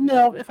to let them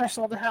know if I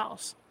sold the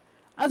house.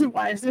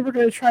 Otherwise, they were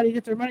going to try to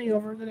get their money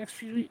over in the next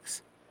few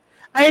weeks.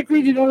 I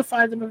agreed to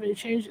notify them of any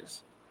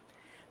changes.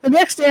 The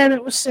next day I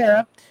met with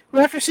Sarah, who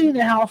after seeing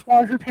the house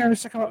wanted her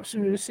parents to come up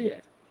sooner to see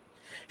it.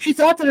 She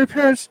thought that her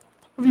parents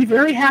would be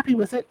very happy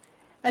with it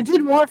and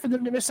didn't want for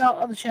them to miss out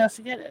on the chance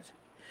to get it.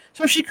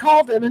 So she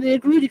called them and they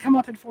agreed to come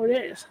up in 4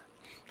 days.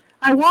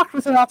 I walked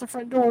with her out the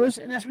front doors,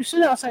 and as we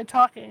stood outside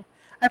talking,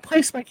 I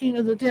placed my key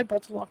into the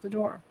deadbolt to lock the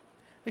door.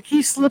 The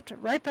key slipped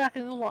right back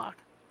into the lock,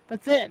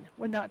 but then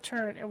would not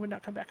turn and would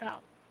not come back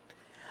out.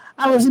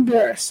 I was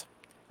embarrassed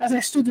as I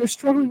stood there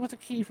struggling with the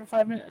key for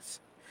 5 minutes.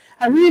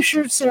 I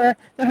reassured Sarah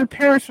that her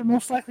parents would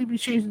most likely be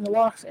changing the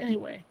locks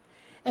anyway,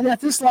 and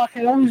that this lock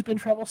had always been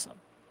troublesome.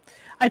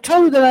 I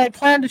told her that I had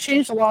planned to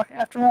change the lock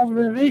after all the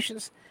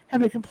renovations had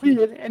been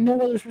completed and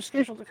no others were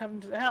scheduled to come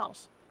into the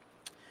house.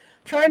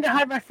 Trying to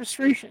hide my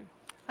frustration,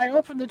 I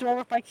opened the door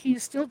with my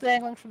keys still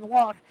dangling from the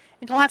lock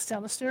and glanced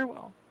down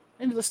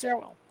into the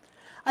stairwell.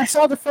 I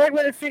saw the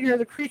fragmented figure of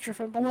the creature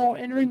from below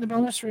entering the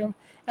bonus room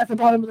at the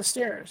bottom of the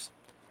stairs.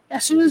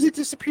 As soon as it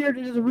disappeared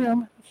into the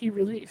room, the key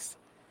released.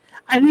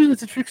 I knew that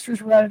the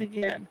tricksters were at it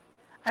again.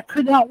 I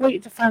could not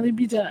wait to finally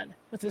be done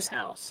with this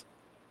house.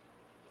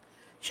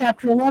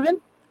 Chapter 11,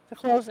 the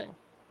closing.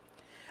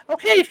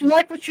 Okay, if you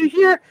like what you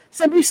hear,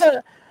 send me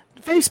some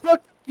Facebook,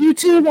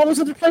 YouTube, all those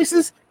other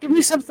places. Give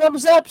me some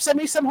thumbs up, send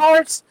me some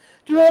hearts,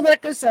 do all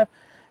that good stuff.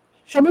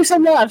 Show me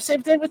some love.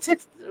 Same thing with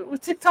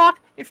TikTok.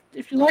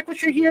 If you like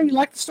what you're hearing, you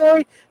like the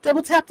story,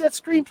 double tap that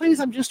screen, please.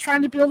 I'm just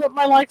trying to build up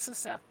my likes and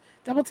stuff.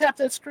 Double tap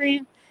that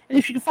screen. And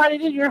if you can find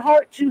it in your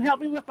heart to help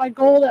me with my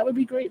goal, that would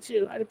be great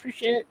too. I'd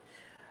appreciate it.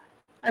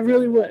 I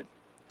really would.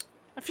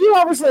 A few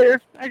hours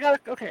later,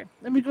 okay,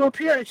 let me go up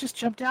here. It just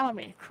jumped down on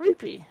me.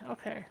 Creepy.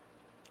 Okay.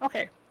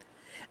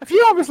 A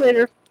few hours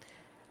later,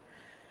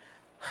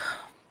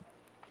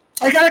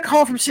 I got a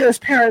call from Sarah's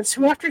parents,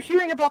 who, after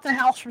hearing about the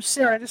house from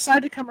Sarah,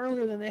 decided to come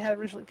earlier than they had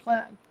originally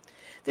planned.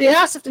 They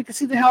asked if they could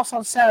see the house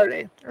on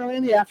Saturday, early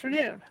in the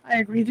afternoon. I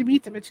agreed to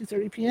meet them at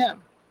 2:30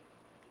 p.m.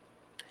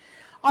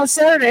 On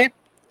Saturday,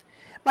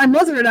 my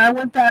mother and I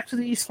went back to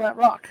East Flat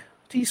Rock.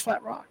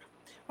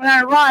 When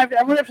I arrived,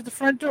 I went up to the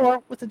front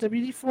door with the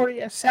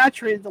WD-40 and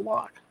saturated the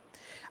lock.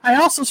 I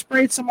also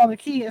sprayed some on the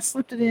key and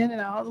slipped it in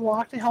and out of the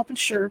lock to help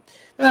ensure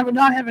that I would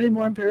not have any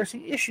more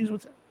embarrassing issues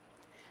with it.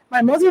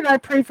 My mother and I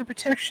prayed for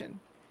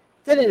protection,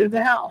 then entered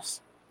the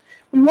house.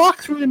 We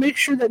walked through to make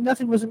sure that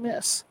nothing was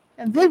amiss,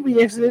 and then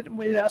we exited and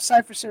waited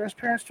outside for Sarah's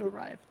parents to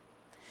arrive.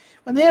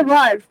 When they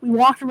arrived, we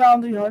walked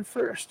around the yard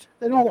first,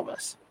 then all of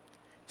us.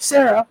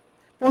 Sarah,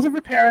 both of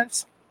her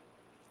parents,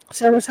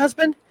 Sarah's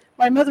husband,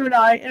 my mother, and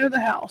I entered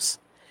the house.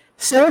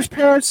 Sarah's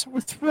parents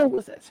were thrilled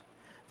with it.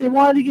 They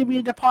wanted to give me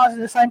a deposit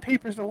and sign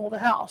papers to hold the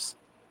house.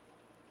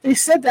 They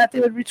said that they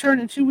would return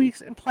in 2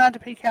 weeks and plan to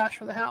pay cash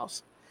for the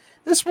house.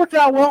 This worked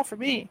out well for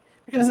me,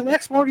 because the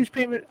next mortgage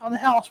payment on the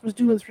house was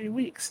due in 3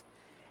 weeks,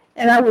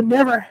 and I would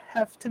never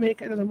have to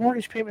make another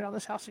mortgage payment on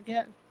this house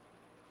again.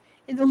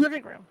 In the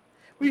living room,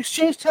 we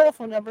exchanged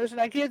telephone numbers,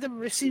 and I gave them a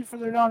receipt for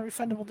their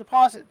non-refundable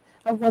deposit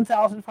of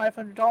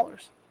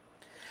 $1,500.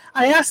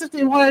 I asked if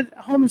they wanted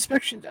a home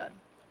inspection done.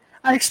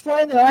 I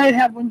explained that I had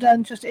had one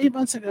done just 8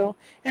 months ago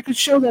and could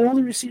show that all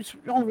the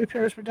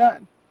repairs were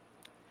done.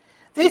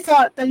 They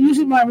thought that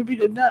using mine would be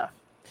good enough.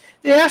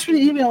 They asked me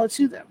to email it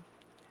to them.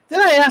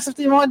 Then I asked if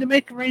they wanted to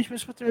make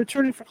arrangements with their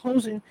attorney for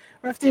closing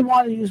or if they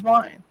wanted to use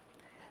mine.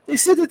 They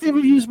said that they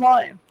would use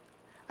mine.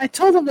 I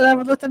told them that I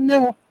would let them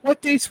know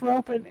what dates were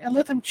open and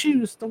let them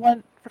choose the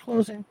one for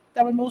closing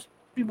that would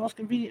be most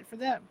convenient for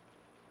them.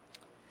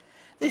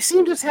 They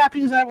seemed as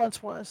happy as I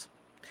once was.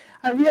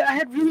 I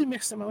had really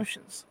mixed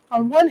emotions.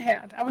 On one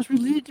hand, I was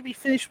relieved to be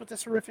finished with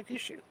this horrific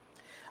issue.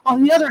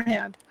 On the other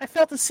hand, I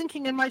felt a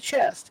sinking in my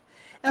chest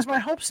as my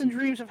hopes and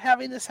dreams of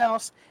having this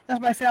house as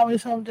my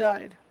family's home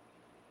died.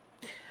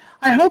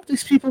 I hoped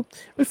these people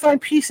would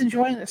find peace and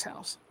joy in this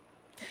house.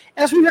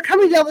 As we were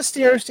coming down the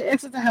stairs to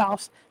exit the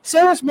house,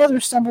 Sarah's mother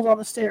stumbled on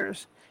the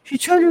stairs. She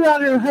turned around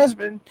to her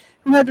husband,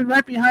 who had been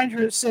right behind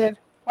her, and said,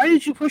 "Why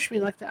did you push me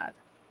like that?"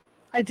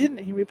 "I didn't,"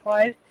 he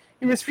replied.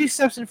 "You were 3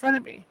 steps in front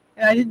of me,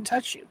 and I didn't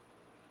touch you."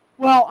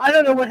 "Well, I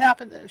don't know what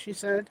happened then," she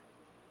said.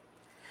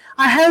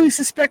 I highly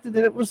suspected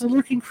that it was the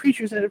lurking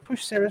creatures that had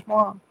pushed Sarah's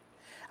mom.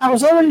 I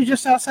was already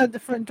just outside the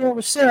front door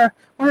with Sarah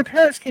when her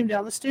parents came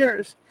down the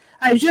stairs.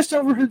 I had just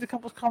overheard the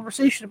couple's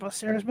conversation about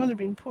Sarah's mother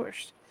being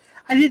pushed.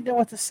 I didn't know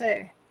what to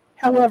say.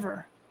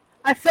 However,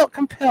 I felt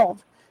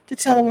compelled to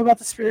tell them about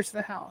the spirits of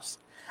the house.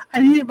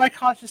 I needed my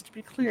conscience to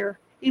be clear,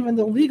 even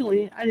though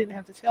legally I didn't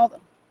have to tell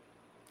them.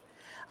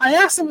 I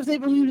asked them if they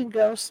believed in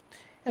ghosts,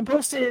 and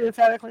both stated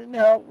emphatically,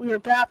 "No, we are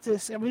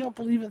Baptists, and we don't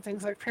believe in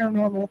things like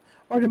paranormal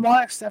or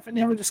demonic stuff and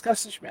never discuss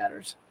such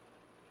matters."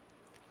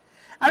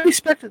 I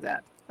respected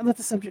that and let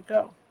the subject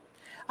go.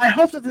 I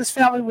hoped that this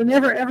family would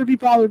never ever be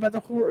bothered by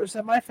the horrors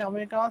that my family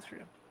had gone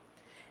through.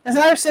 As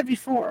I have said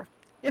before,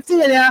 if they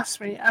had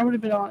asked me, I would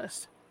have been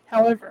honest.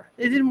 However,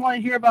 they didn't want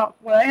to hear about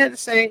what I had to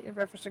say in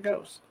reference to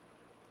ghosts.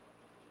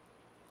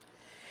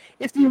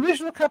 If the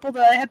original couple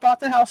that I had bought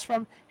the house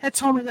from had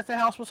told me that the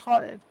house was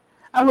haunted,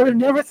 I would have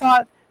never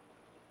thought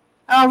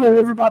I would have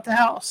ever bought the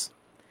house.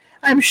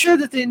 I am sure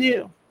that they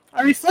knew.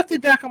 I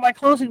reflected back on my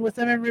closing with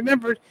them and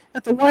remembered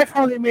that the wife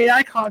hardly made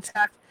eye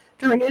contact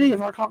during any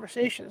of our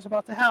conversations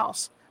about the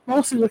house,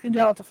 mostly looking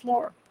down at the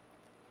floor.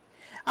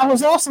 I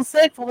was also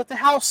thankful that the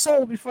house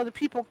sold before the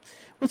people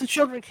with the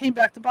children came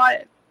back to buy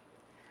it.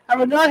 I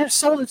would not have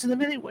sold it to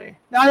them anyway,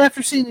 not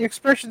after seeing the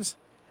expressions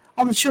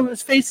on the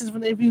children's faces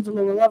when they viewed the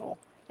lower level.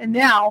 And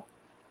now,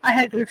 I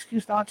had good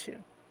excuse not to.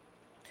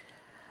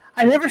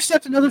 I never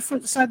stepped another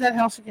foot inside that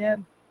house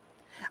again.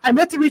 I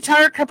met the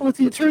retired couple at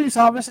the attorney's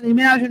office and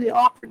imagined the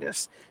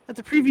awkwardness that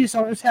the previous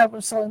owners had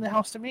when selling the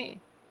house to me.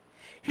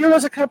 Here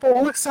was a couple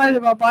all excited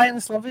about buying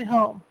this lovely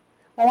home,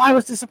 while I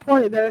was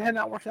disappointed that it had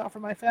not worked out for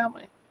my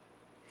family.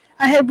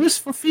 I had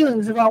wistful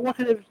feelings about what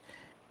could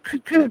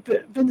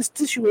have been the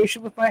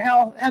situation with my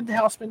house had the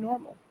house been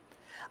normal.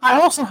 I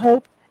also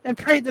hoped and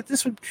prayed that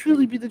this would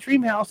truly be the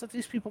dream house that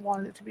these people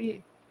wanted it to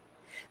be.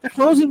 The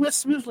closing went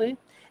smoothly,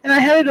 and I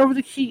handed over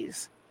the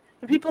keys.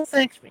 The people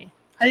thanked me.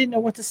 I didn't know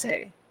what to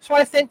say, so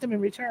I thanked them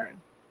in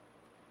return.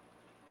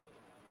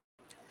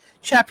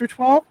 Chapter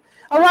 12.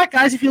 All right,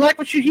 guys, if you like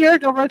what you hear,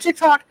 don't run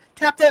TikTok.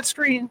 Tap that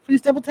screen. Please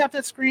double tap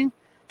that screen.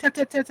 Tap,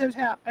 tap, tap, tap,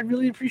 tap. I'd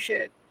really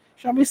appreciate it.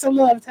 Show me some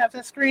love. Tap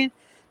that screen.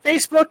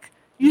 Facebook,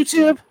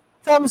 YouTube,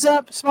 thumbs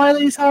up,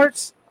 smileys,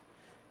 hearts.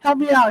 Help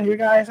me out here,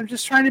 guys. I'm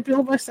just trying to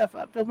build my stuff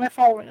up, build my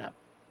following up.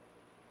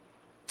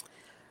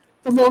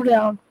 The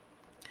lowdown.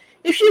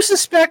 If you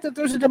suspect that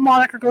there's a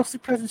demonic or ghostly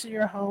presence in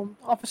your home,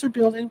 office, or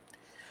building,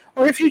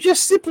 or if you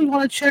just simply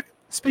want to check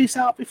space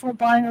out before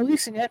buying or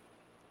leasing it,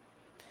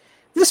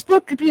 this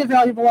book could be a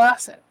valuable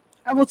asset.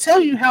 I will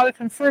tell you how to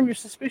confirm your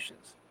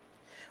suspicions.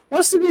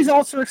 Once the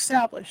results are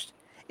established,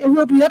 it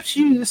will be up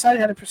to you to decide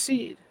how to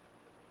proceed.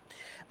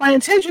 My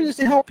intention is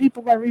to help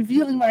people by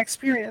revealing my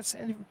experience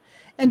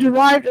and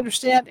derived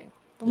understanding,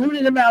 the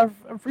limited amount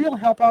of real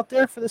help out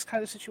there for this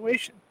kind of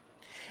situation,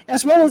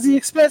 as well as the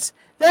expense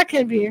that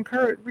can be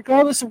incurred,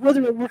 regardless of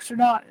whether it works or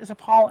not, is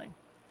appalling.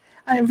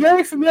 I am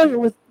very familiar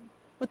with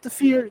the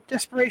fear,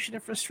 desperation,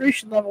 and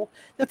frustration level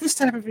that this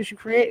type of issue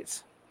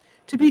creates.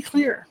 To be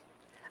clear,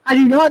 I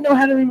do not know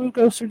how to remove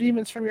ghosts or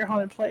demons from your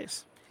haunted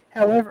place.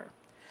 However,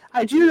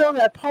 I do know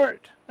that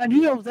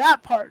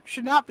part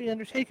should not be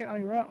undertaken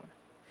on your own.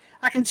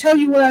 I can tell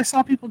you what I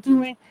saw people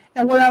doing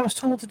and what I was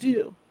told to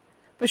do,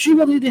 but you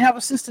will need to have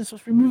assistance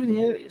with removing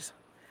the entities.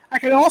 I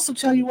can also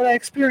tell you what I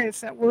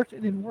experienced that worked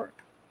and didn't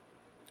work.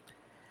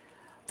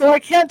 Though I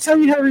can't tell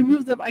you how to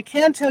remove them, I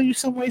can tell you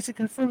some ways to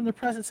confirm the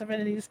presence of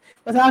entities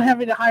without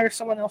having to hire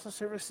someone else's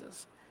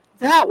services.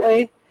 That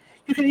way,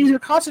 you can either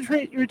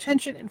concentrate your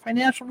attention and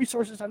financial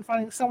resources on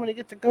finding someone to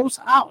get the ghosts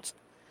out,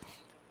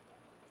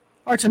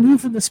 or to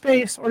move from the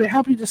space, or to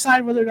help you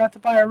decide whether or not to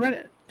buy or rent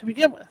it to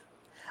begin with.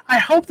 I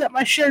hope that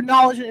my shared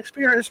knowledge and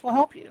experience will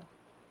help you.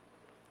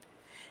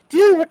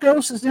 Dealing with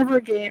ghosts is never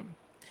a game.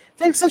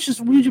 Things such as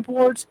Ouija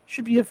boards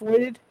should be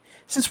avoided,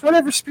 since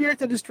whatever spirit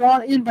that is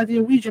drawn in by the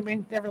Ouija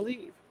may never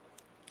leave.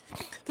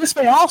 This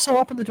may also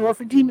open the door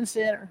for demons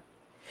to enter.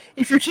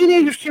 If your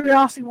teenager's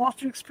curiosity wants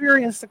to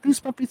experience the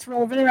goosebumpy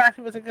thrill of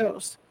interacting with a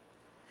ghost,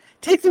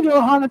 take them to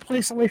a haunted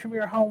place away from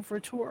your home for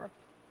a tour.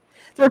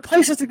 There are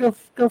places to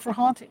go for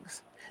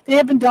hauntings. They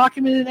have been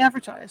documented and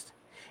advertised.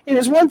 It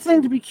is one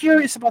thing to be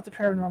curious about the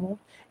paranormal.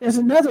 It is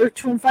another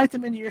to invite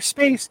them into your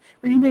space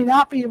where you may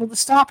not be able to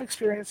stop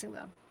experiencing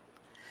them.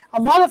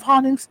 A lot of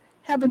hauntings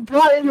have been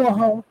brought into a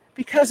home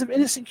because of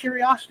innocent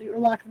curiosity or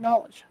lack of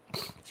knowledge.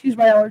 Excuse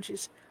my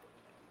allergies.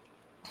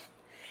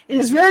 It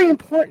is very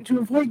important to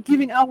avoid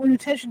giving outward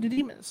attention to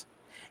demons,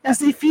 as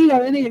they feed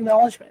on any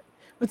acknowledgement,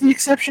 with the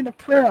exception of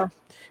prayer.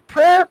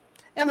 Prayer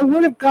and the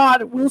Word of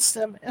God wills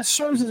them and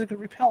serves as a good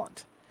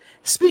repellent.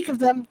 Speak of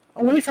them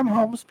away from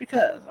homes speak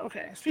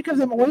of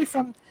them away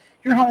from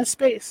your haunted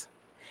space,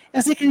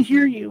 as they can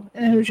hear you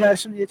and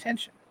energize from the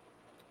attention.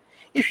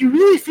 If you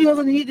really feel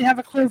the need to have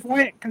a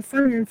clairvoyant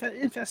confirm your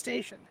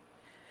infestation,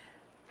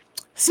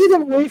 see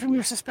them away from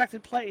your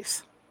suspected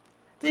place.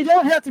 They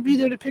don't have to be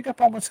there to pick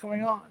up on what's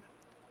going on.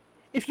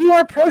 If you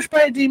are approached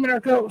by a demon or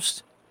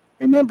ghost,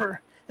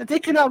 remember that they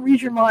cannot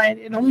read your mind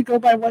and only go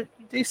by what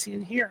they see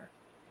and hear.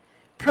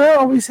 Prayer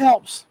always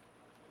helps,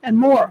 and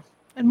more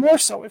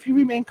so if you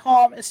remain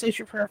calm and state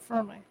your prayer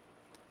firmly.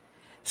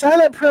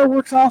 Silent prayer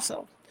works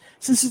also,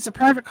 since it's a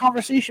private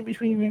conversation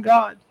between you and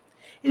God.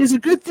 It is a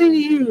good thing to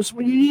use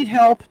when you need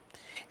help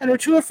and are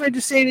too afraid to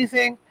say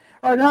anything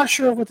or are not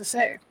sure of what to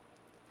say.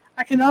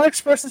 I cannot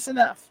express this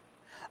enough.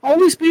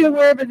 Always be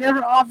aware but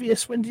never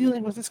obvious when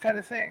dealing with this kind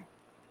of thing.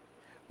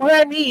 What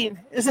I mean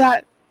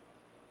by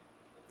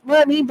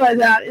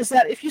that is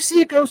that if you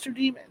see a ghost or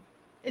demon,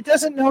 it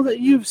doesn't know that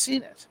you've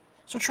seen it.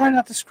 So try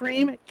not to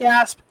scream,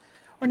 gasp,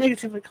 or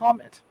negatively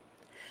comment.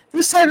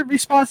 This type of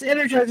response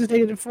energizes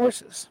negative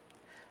forces.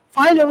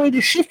 Find a way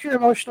to shift your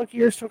emotional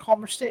gears to a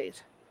calmer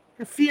state.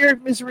 Your fear,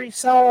 misery,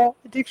 sorrow,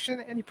 addiction,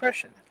 and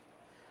depression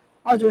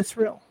are their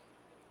thrill.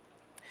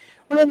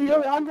 When in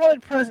your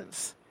unwanted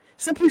presence,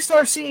 simply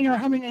start singing or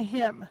humming a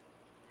hymn,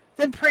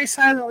 then pray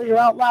silently or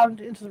out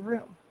loud into the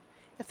room.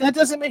 If that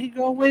doesn't make it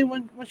go away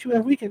once you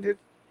have weakened it,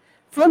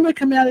 firmly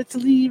command it to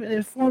leave and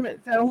inform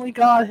it that only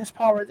God has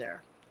power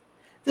there.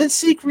 Then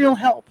seek real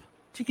help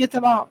to get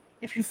them out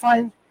if you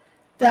find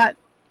that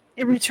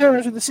it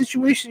returns or the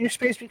situation in your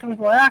space becomes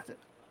more active.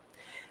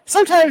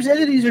 Sometimes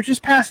entities are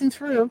just passing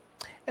through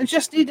and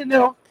just need to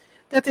know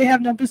that they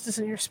have no business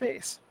in your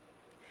space.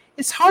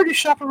 It's hard to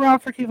shop around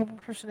for a capable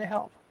person to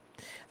help.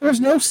 There is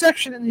no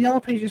section in the Yellow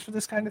Pages for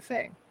this kind of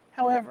thing.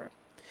 However,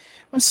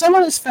 when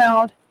someone is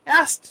found,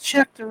 ask to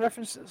check their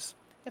references.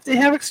 If they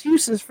have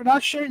excuses for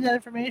not sharing that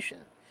information,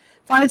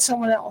 find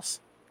someone else.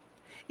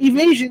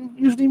 Evasion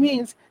usually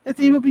means that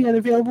they will be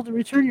unavailable to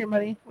return your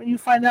money when you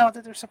find out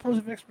that their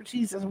supposed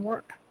expertise doesn't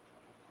work.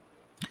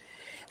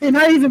 They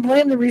might even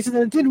blame the reason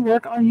that it didn't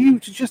work on you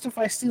to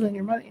justify stealing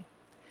your money.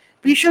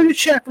 Be sure to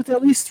check with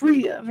at least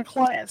 3 of their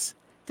clients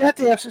that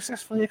they have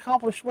successfully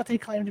accomplished what they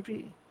claim to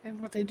be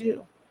and what they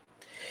do.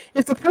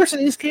 If the person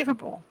is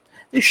capable,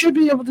 they should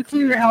be able to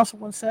clear your house in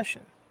one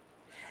session.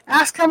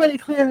 Ask how many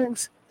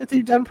clearings that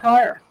they've done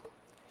prior.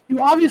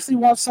 You obviously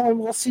want someone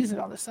well seasoned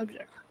on the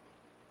subject.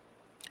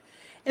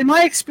 In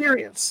my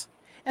experience,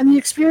 and the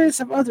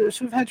experience of others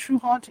who have had true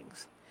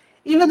hauntings,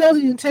 even though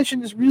the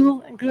intention is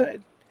real and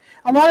good,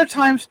 a lot of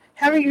times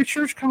having your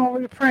church come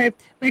over to pray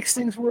makes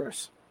things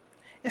worse,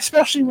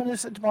 especially when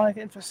it's a demonic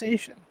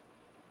infestation.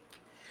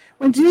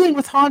 When dealing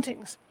with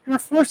hauntings, you are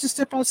forced to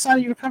step outside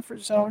of your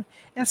comfort zone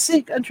and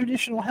seek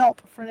untraditional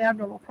help for an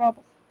abnormal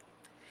problem.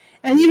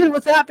 And even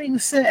with that being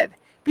said,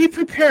 be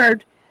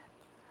prepared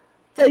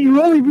that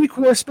your only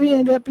recourse may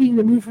end up being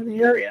to move from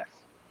the area.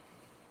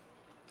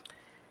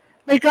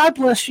 May God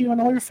bless you and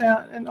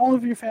all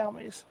of your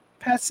families,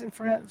 pets, and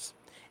friends.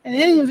 And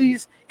any of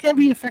these can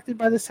be affected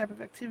by this type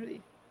of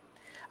activity.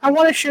 I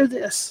want to share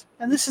this,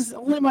 and this is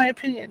only my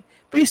opinion,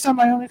 based on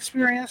my own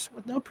experience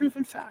with no proof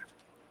in fact,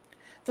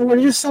 though it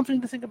is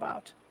something to think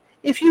about.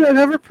 If you have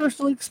ever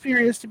personally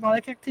experienced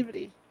demonic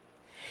activity,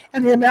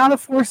 and the amount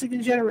of force they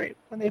can generate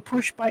when they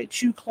push, bite,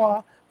 chew,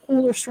 claw,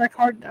 hold, or strike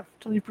hard enough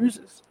to leave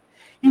bruises,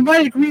 you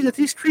might agree that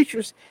these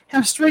creatures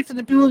have strength and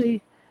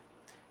ability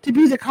to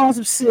be the cause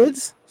of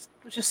SIDS,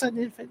 which is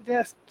sudden infant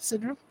death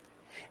syndrome.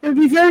 It would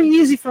be very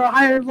easy for a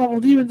higher level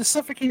demon to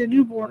suffocate a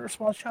newborn or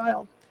small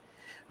child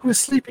who is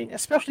sleeping,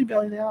 especially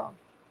belly down.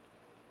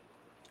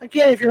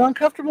 Again, if you're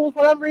uncomfortable with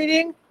what I'm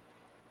reading,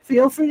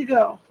 feel free to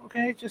go,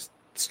 okay? Just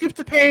skip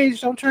the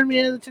page, don't turn me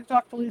into the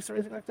TikTok police or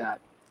anything like that.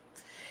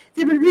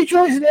 They would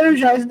rejoice and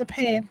energize in the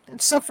pain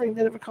and suffering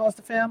that it would cause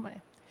the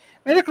family.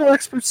 Medical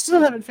experts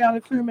still haven't found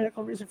a clear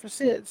medical reason for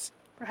SIDS.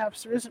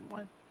 Perhaps there isn't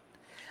one.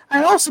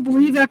 I also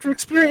believe, after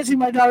experiencing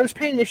my daughter's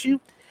pain issue,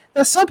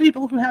 that some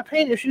people who have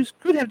pain issues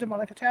could have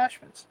demonic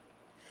attachments.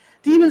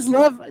 Demons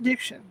love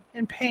addiction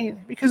and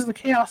pain because of the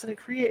chaos that it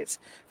creates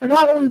for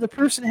not only the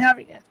person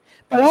having it,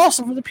 but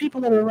also for the people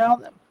that are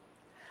around them.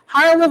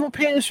 Higher level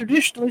pain is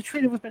traditionally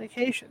treated with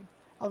medication.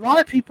 A lot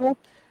of people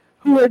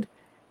who would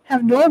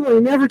have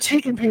normally never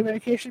taken pain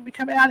medication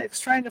become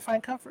addicts trying to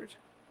find comfort.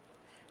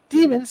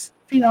 Demons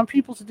feed on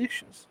people's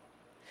addictions.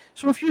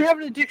 So if you have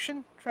an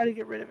addiction, try to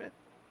get rid of it.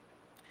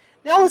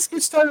 Now let's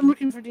get started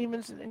looking for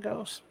demons and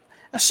ghosts.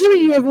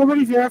 Assuming you have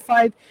already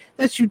verified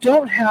that you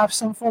don't have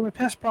some form of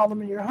pest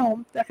problem in your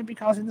home that could be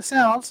causing the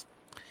sounds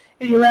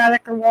in your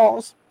attic or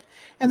walls,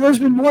 and there's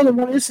been more than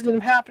one incident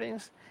of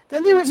happenings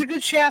then there is a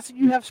good chance that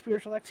you have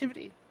spiritual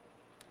activity.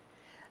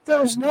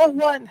 There is no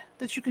one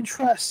that you can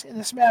trust in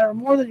this matter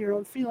more than your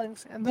own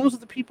feelings and those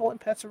of the people and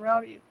pets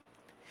around you.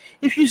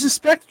 If you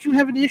suspect that you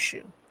have an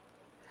issue,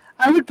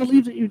 I would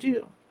believe that you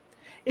do.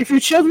 If your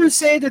children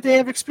say that they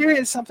have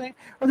experienced something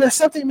or that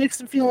something makes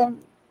them feel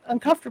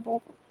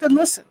uncomfortable, then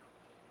listen.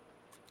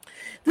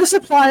 This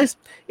applies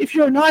if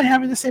you are not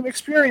having the same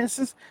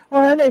experiences or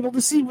are unable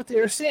to see what they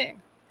are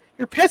seeing.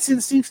 Your pet's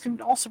instincts can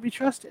also be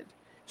trusted,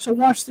 so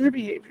watch their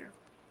behavior.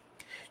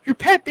 Your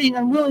pet being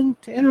unwilling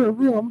to enter a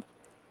room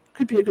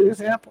could be a good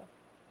example.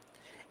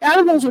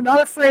 Animals are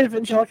not afraid of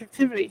angelic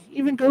activity.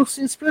 Even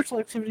ghostly and spiritual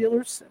activity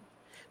alerts them,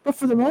 but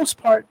for the most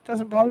part, it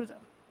doesn't bother them.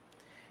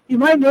 You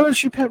might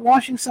notice your pet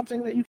watching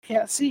something that you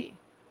can't see.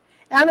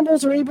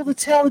 Animals are able to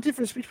tell the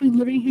difference between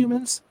living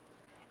humans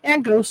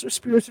and ghosts or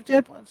spirits of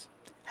dead ones.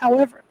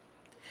 However,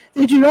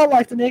 they do not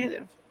like the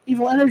negative,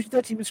 evil energy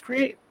that demons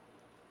create.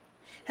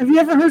 Have you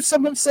ever heard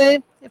someone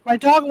say, if my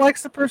dog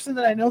likes the person,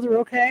 then I know they're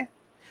okay?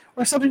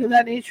 Or something of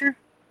that nature?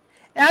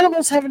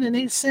 Animals have an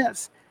innate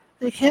sense.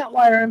 They can't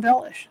lie or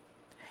embellish.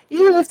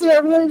 Even if they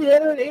are willing to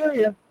enter an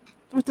area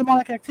with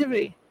demonic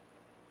activity,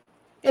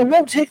 it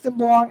won't take them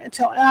long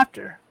until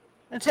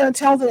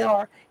they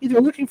are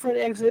either looking for an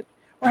exit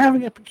or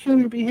having a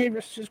peculiar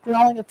behavior such as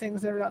growling at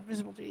things that are not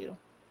visible to you.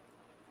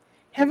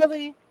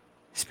 Heavenly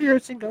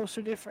spirits and ghosts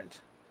are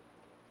different.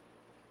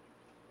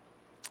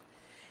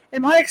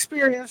 In my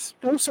experience,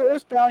 ghosts are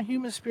earthbound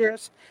human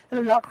spirits that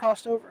have not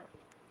crossed over.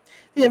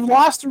 They have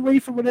lost their way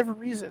for whatever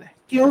reason,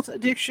 guilt,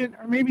 addiction,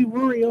 or maybe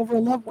worry over a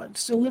loved one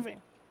still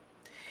living,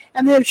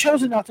 and they have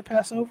chosen not to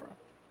pass over.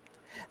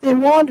 They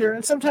wander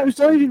and sometimes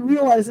don't even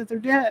realize that they're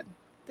dead.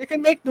 They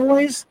can make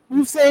noise,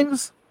 move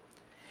things,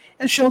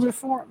 and show their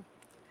form.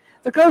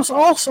 The ghosts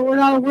also are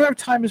not aware of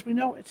time as we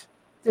know it.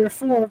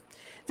 Therefore,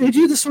 they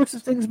do the sorts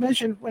of things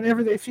mentioned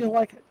whenever they feel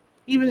like it,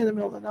 even in the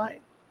middle of the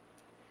night.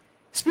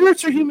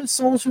 Spirits are human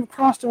souls who have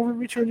crossed over and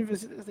return to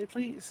visit as they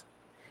please.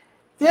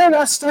 They are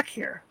not stuck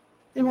here.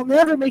 They will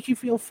never make you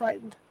feel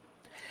frightened.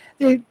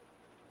 They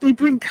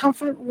bring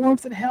comfort,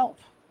 warmth, and help.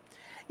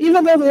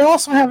 Even though they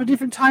also have a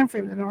different time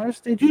frame than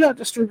ours, they do not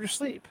disturb your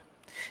sleep.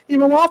 They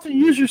will often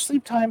use your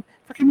sleep time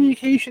for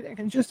communication and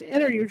can just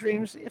enter your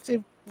dreams if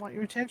they want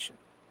your attention.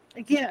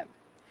 Again,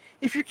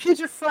 if your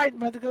kids are frightened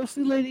by the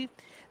ghostly lady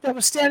that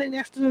was standing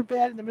next to their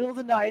bed in the middle of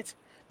the night,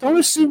 don't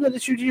assume that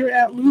it's your dear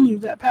Aunt Lulu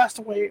that passed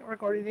away or a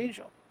guardian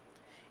angel.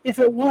 If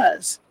it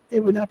was, they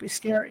would not be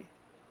scary.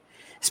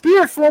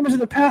 Spirit forms that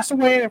have passed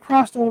away and have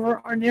crossed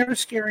over are never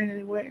scary in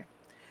any way.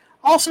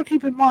 Also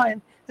keep in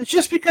mind that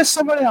just because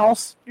someone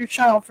else, your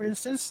child for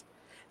instance,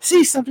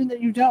 sees something that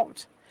you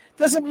don't,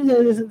 doesn't mean that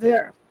it isn't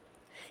there.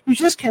 You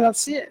just cannot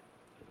see it.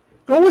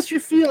 Go with your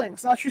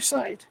feelings, not your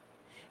sight.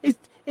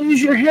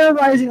 Is your hair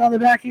rising on the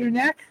back of your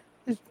neck?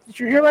 Is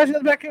your hair rising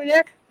on the back of your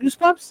neck?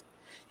 Goosebumps?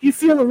 Do you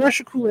feel the rush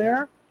of cool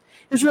air?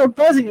 Is there a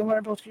buzzing in one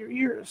or both of your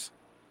ears?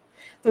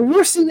 The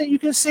worst thing that you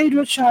can say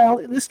to a child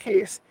in this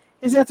case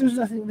is that there's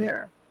nothing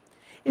there.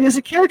 It is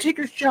a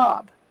caretaker's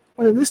job,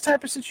 when in this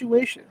type of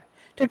situation,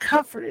 to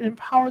comfort and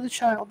empower the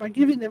child by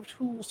giving them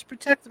tools to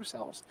protect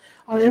themselves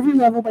on every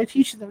level by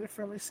teaching them to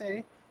firmly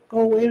say, go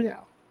away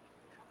now,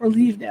 or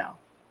leave now,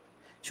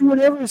 to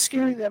whatever is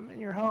scaring them in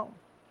your home.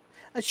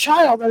 A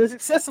child that is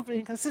excessively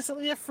and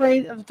consistently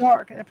afraid of the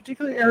dark in a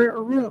particular area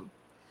or room,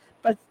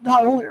 but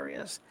not all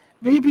areas,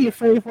 may be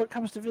afraid of what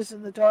comes to visit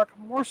in the dark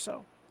more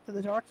so than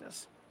the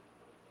darkness.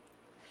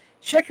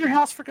 Check your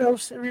house for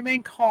ghosts and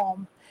remain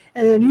calm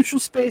and in a neutral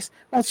space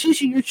while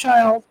teaching your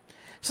child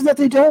so that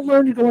they don't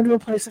learn to go into a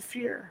place of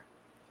fear.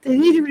 They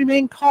need to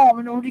remain calm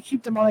in order to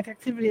keep demonic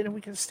activity in a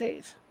weakened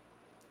state.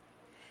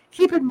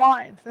 Keep in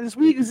mind that as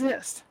we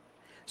exist,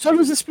 so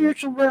does the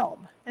spiritual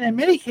realm, and in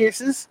many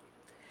cases,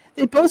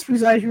 they both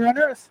reside here on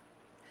Earth.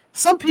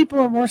 Some people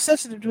are more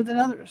sensitive to it than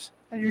others,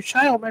 and your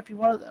child might be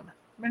one of them.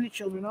 Many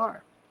children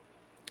are.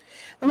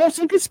 The most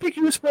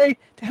inconspicuous way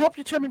to help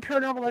determine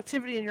paranormal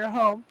activity in your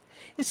home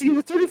is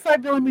to get a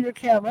 35mm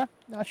camera,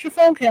 not your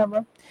phone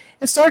camera,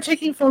 and start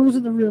taking photos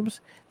in the rooms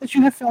that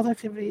you have felt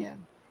activity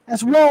in,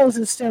 as well as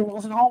in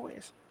stairwells and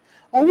hallways.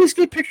 Always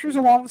get pictures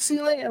along the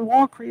ceiling and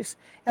wall crease,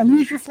 and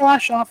leave your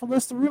flash off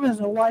unless the room has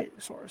no light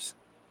source,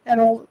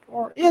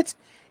 or it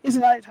is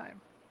at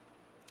nighttime.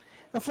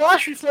 The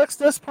flash reflects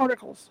dust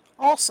particles.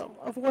 Also,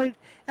 avoid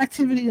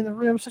activity in the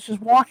room, such as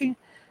walking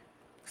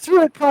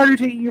through it prior to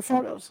taking your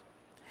photos,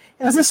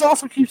 as this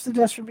also keeps the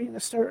dust from being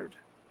disturbed.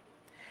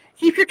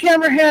 Keep your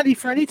camera handy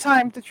for any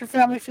time that your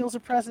family feels a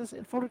presence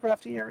and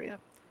photograph the area.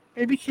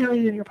 Maybe carry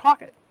it in your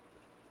pocket.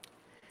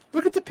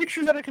 Look at the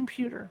pictures on a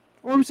computer.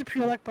 Orbs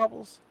appear like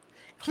bubbles.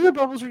 Clear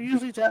bubbles are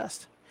usually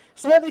dust.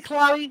 Slightly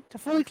cloudy to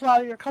fully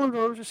cloudy are colored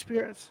orbs or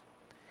spirits.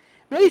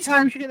 Many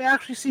times you can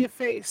actually see a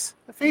face.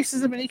 The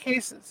faces in many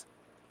cases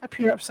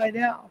appear upside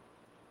down.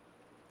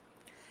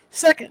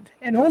 Second,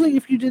 and only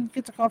if you didn't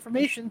get the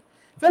confirmation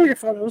from your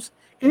photos,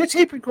 get a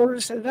tape recorder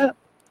to set it up.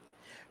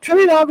 Turn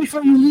it on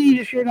before you leave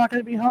if you're not going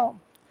to be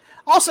home.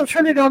 Also,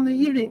 turn it on in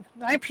the evening.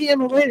 9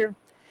 p.m. or later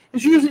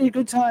is usually a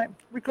good time,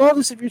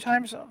 regardless of your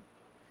time zone.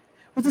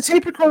 With the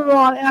tape recorder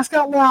on, ask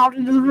out loud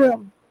into the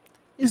room,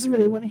 is there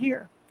anyone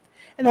here?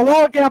 And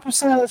allow a gap of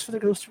silence for the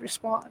ghost to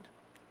respond.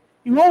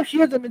 You won't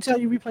hear them until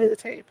you replay the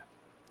tape.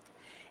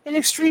 In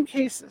extreme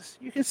cases,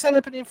 you can set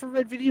up an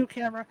infrared video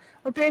camera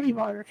or baby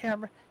monitor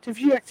camera to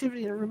view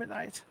activity in a room at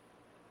night.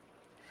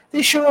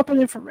 They show up in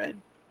infrared.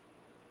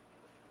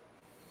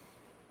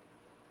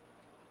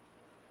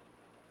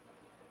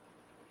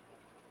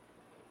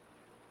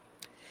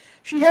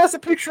 She has a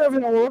picture of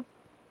an orb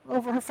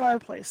over her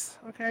fireplace.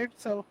 Okay,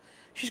 so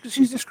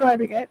she's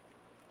describing it.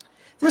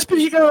 This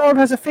particular orb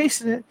has a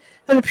face in it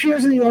that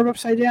appears in the orb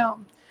upside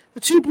down. The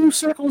two blue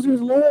circles near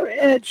the lower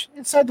edge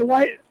inside the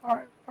white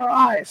are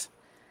eyes,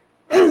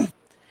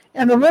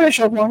 and the reddish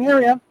oblong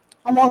area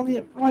along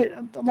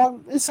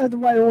inside the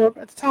white orb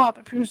at the top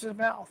appears as a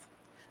mouth.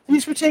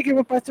 These were taken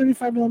with my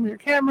 35mm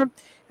camera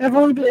and have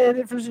only been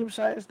edited for zoom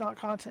size, not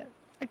content.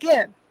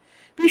 Again,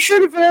 be sure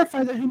to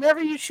verify that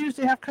whomever you choose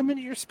to have come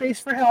into your space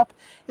for help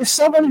is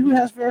someone who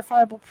has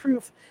verifiable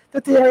proof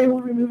that they are able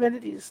to remove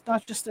entities,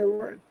 not just their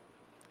word.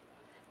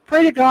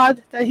 Pray to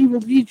God that He will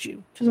lead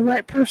you to the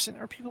right person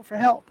or people for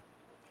help,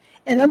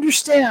 and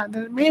understand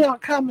that it may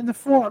not come in the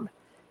form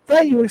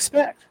that you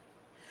expect.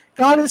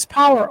 God is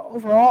power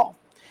over all,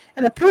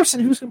 and a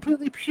person who is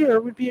completely pure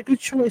would be a good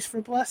choice for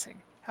a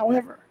blessing.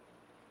 However,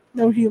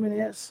 no human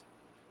is.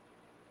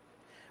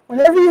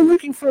 Whenever you're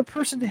looking for a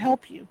person to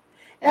help you,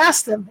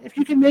 ask them if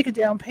you can make a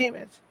down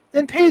payment,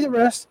 then pay the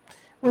rest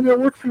when their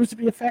work proves to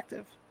be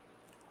effective.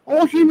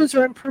 All humans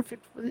are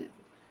imperfect.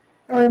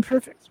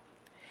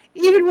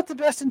 Even with the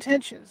best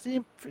intentions,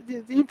 the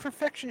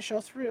imperfections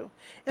show through,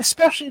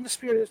 especially in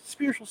the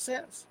spiritual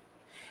sense.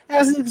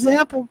 As an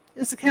example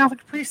is the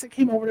Catholic priest that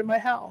came over to my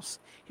house.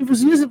 He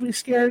was visibly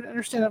scared,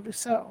 understandably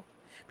so.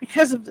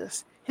 Because of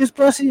this, his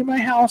blessing in my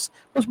house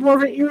was more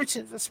of an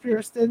irritant to the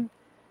spirits than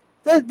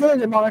a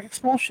demonic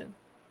expulsion.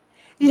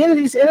 The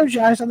entities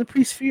energized on the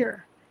priest's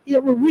fear,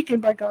 yet were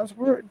weakened by God's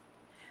word.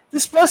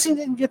 This blessing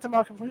didn't get them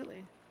out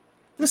completely.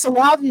 This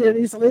allowed the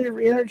entities to later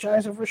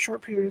re-energize over a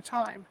short period of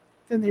time.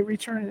 Then they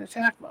return in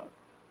attack mode.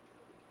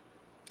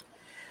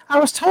 I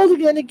was told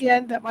again and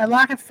again that my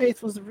lack of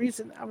faith was the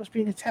reason I was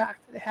being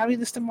attacked and having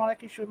this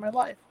demonic issue in my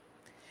life.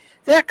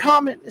 That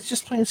comment is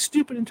just plain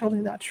stupid and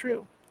totally not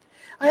true.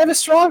 I have a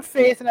strong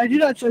faith and I do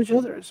not judge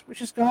others,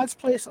 which is God's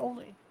place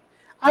only.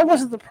 I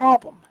wasn't the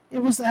problem.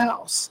 It was the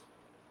house.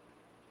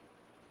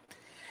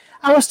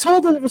 I was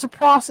told that it was a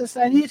process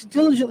that I needed to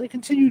diligently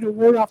continue to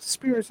ward off the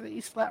spirits of the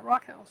East Flat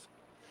Rock House.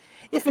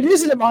 If it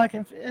is a demonic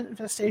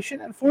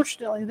infestation,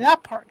 unfortunately,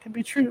 that part can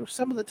be true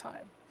some of the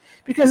time,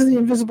 because of the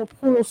invisible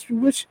portals through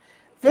which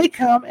they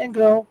come and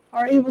go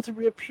are able to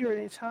reappear at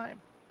any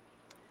time.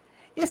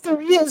 If there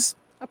is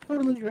a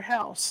portal in your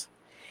house,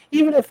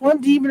 even if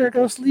one demon or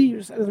ghost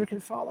leaves, another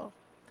can follow.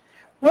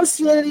 Once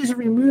the entities are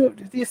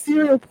removed, the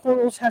ethereal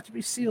portals have to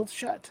be sealed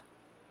shut.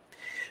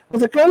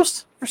 With a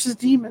ghost versus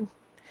demon,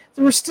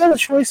 there is still a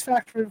choice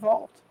factor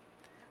involved.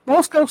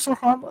 Most ghosts are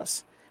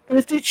harmless, but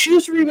if they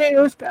choose to remain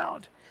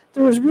earthbound,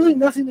 there is really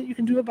nothing that you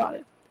can do about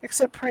it,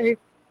 except pray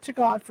to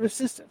God for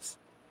assistance,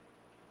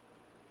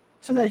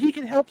 so that He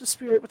can help the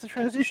spirit with the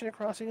transition and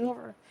crossing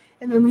over,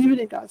 and then leave it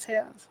in God's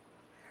hands.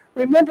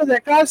 Remember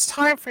that God's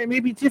time frame may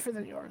be different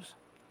than yours.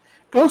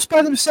 Ghosts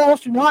by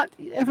themselves do not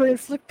ever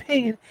inflict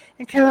pain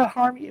and cannot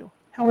harm you.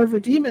 However,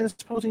 demons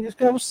posing as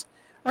ghosts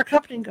or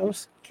accompanying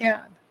ghosts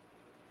can.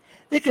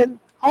 They can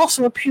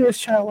also appear as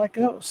childlike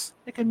ghosts.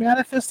 They can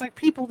manifest like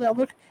people that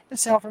look and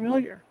sound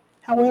familiar.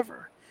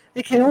 However,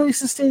 they can only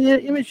sustain their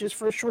images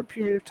for a short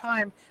period of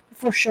time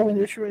before showing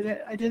their true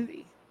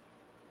identity.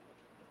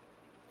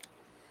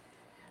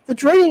 The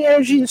draining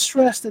energy and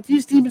stress that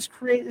these demons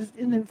create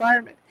in an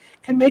environment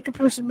can make a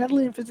person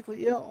mentally and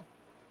physically ill.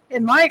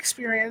 In my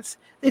experience,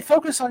 they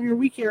focus on your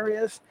weak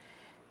areas,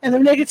 and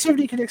their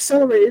negativity can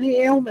accelerate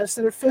any ailments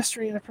that are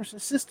festering in a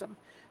person's system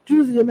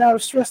due to the amount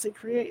of stress they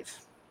create.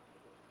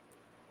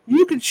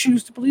 You can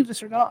choose to believe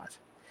this or not,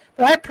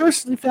 but I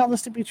personally found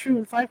this to be true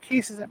in 5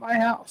 cases at my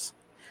house.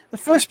 The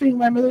first being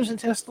my mother's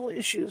intestinal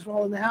issues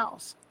while in the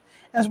house,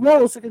 as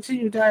well as the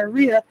continued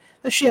diarrhea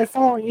that she had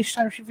following each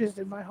time she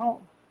visited my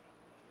home.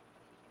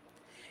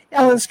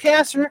 Ellen's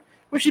cancer,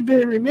 which had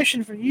been in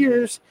remission for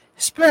years,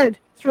 spread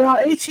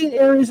throughout 18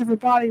 areas of her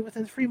body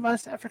within 3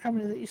 months after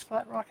coming to the East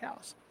Flat Rock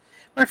House.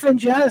 My friend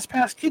Janice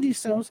passed kidney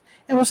stones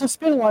and was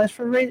hospitalized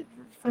for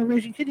a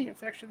raging kidney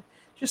infection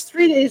just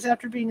 3 days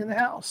after being in the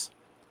house.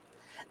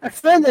 A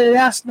friend that had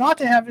asked not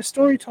to have his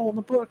story told in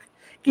the book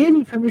gave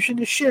me permission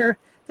to share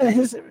that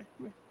his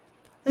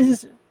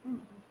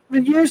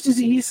Meniere's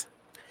disease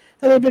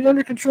that had been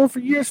under control for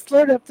years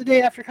flared up the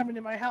day after coming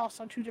to my house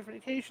on 2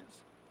 different occasions.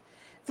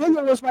 Then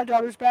there was my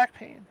daughter's back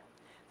pain.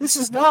 This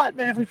is not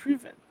medically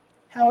proven.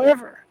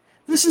 However,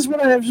 this is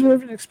what I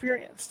observed and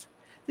experienced.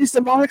 These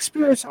demonic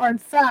spirits are in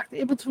fact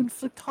able to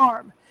inflict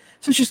harm,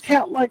 such as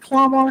cat-like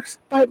claw marks,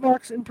 bite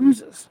marks, and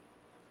bruises.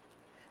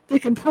 They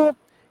can pull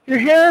your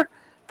hair,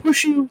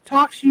 push you,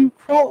 talk to you,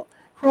 crawl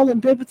in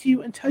bed with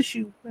you, and touch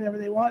you whenever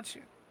they want to,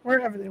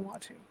 wherever they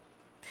want to.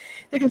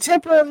 They can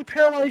temporarily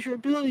paralyze your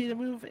ability to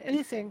move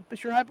anything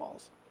but your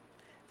eyeballs.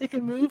 They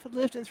can move,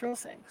 lift, and throw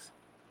things.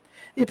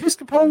 The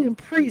Episcopalian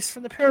priest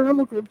from the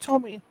paranormal group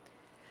told me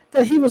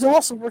that he was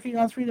also working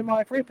on 3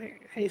 demonic rape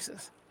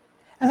cases.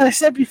 As I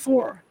said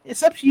before,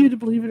 it's up to you to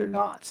believe it or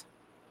not.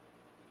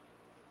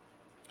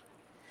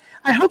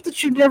 I hope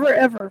that you never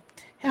ever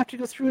have to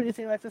go through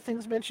anything like the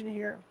things mentioned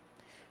here.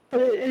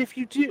 But if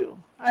you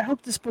do, I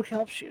hope this book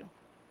helps you.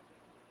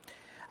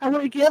 I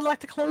would again like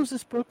to close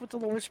this book with the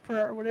Lord's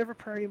Prayer, or whatever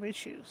prayer you may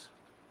choose.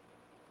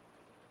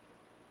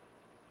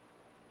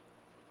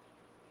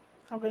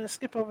 I'm going to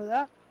skip over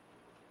that.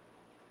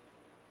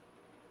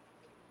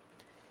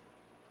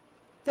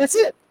 That's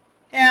it.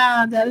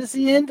 And that is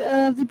the end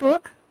of the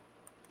book.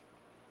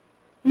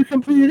 We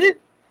completed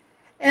it.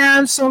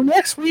 And so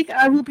next week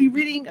I will be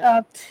reading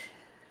a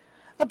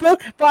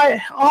book by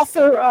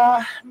author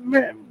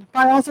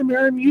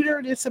Mary Muter,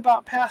 and it's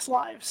about past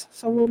lives.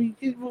 So we'll be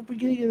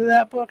getting into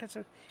that book. It's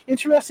an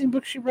interesting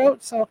book she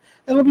wrote. So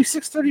that'll be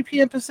 6:30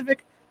 p.m.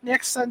 Pacific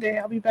next Sunday.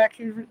 I'll be back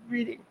here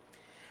reading.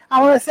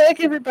 I want to thank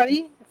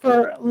everybody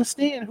for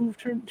listening and who've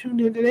tuned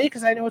in today,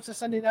 because I know it's a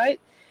Sunday night,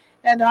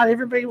 and not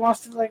everybody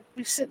wants to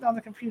be sitting on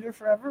the computer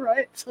forever,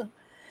 right?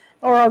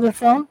 Or on their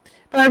phone.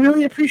 But I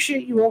really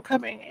appreciate you all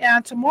coming.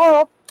 And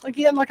tomorrow,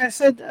 again, like I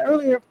said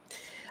earlier,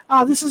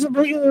 this is a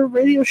regular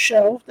radio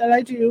show that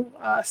I do.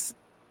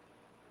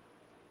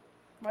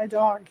 My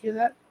dog, hear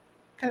that?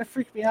 Kind of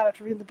freaked me out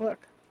after reading the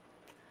book.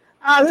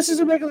 This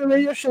is a regular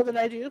radio show that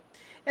I do,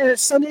 and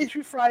it's Sunday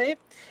through Friday.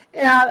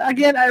 And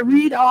again, I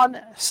read on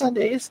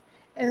Sundays,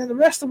 and then the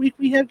rest of the week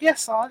we have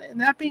guests on.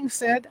 And that being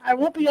said, I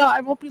won't be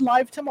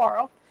live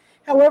tomorrow.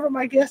 However,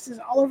 my guest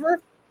is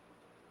Oliver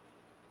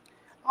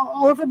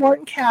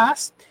Martin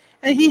Cass,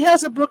 and he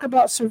has a book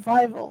about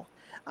survival.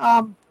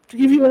 To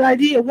give you an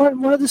idea,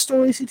 one of the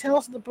stories he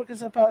tells in the book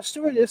is about a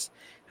stewardess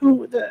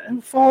who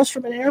falls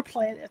from an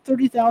airplane at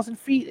 30,000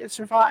 feet and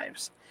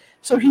survives.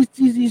 So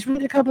he's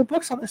written a couple of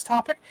books on this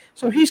topic.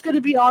 So he's going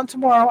to be on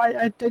tomorrow.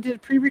 I did a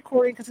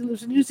pre-recording because he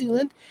lives in New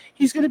Zealand.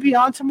 He's going to be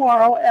on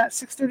tomorrow at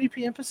 6:30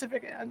 p.m.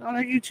 Pacific on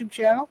our YouTube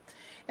channel,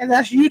 and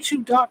that's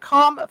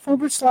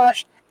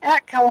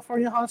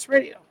youtube.com/@California Haunts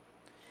Radio.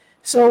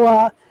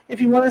 So if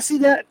you want to see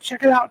that,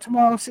 check it out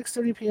tomorrow,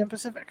 6:30 p.m.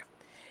 Pacific.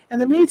 In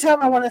the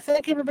meantime, I want to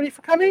thank everybody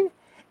for coming,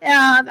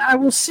 and I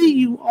will see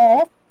you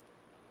all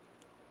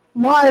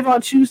live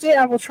on Tuesday.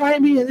 I will try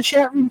and be in the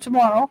chat room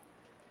tomorrow,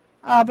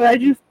 but I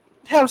do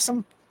have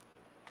some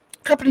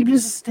company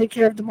business to take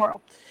care of tomorrow.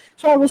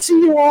 So I will see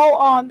you all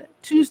on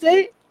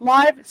Tuesday,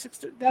 live at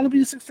 6:30. That'll be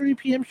the 6:30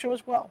 p.m. show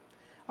as well.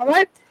 All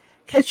right?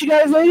 Catch you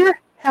guys later.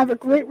 Have a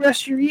great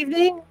rest of your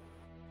evening.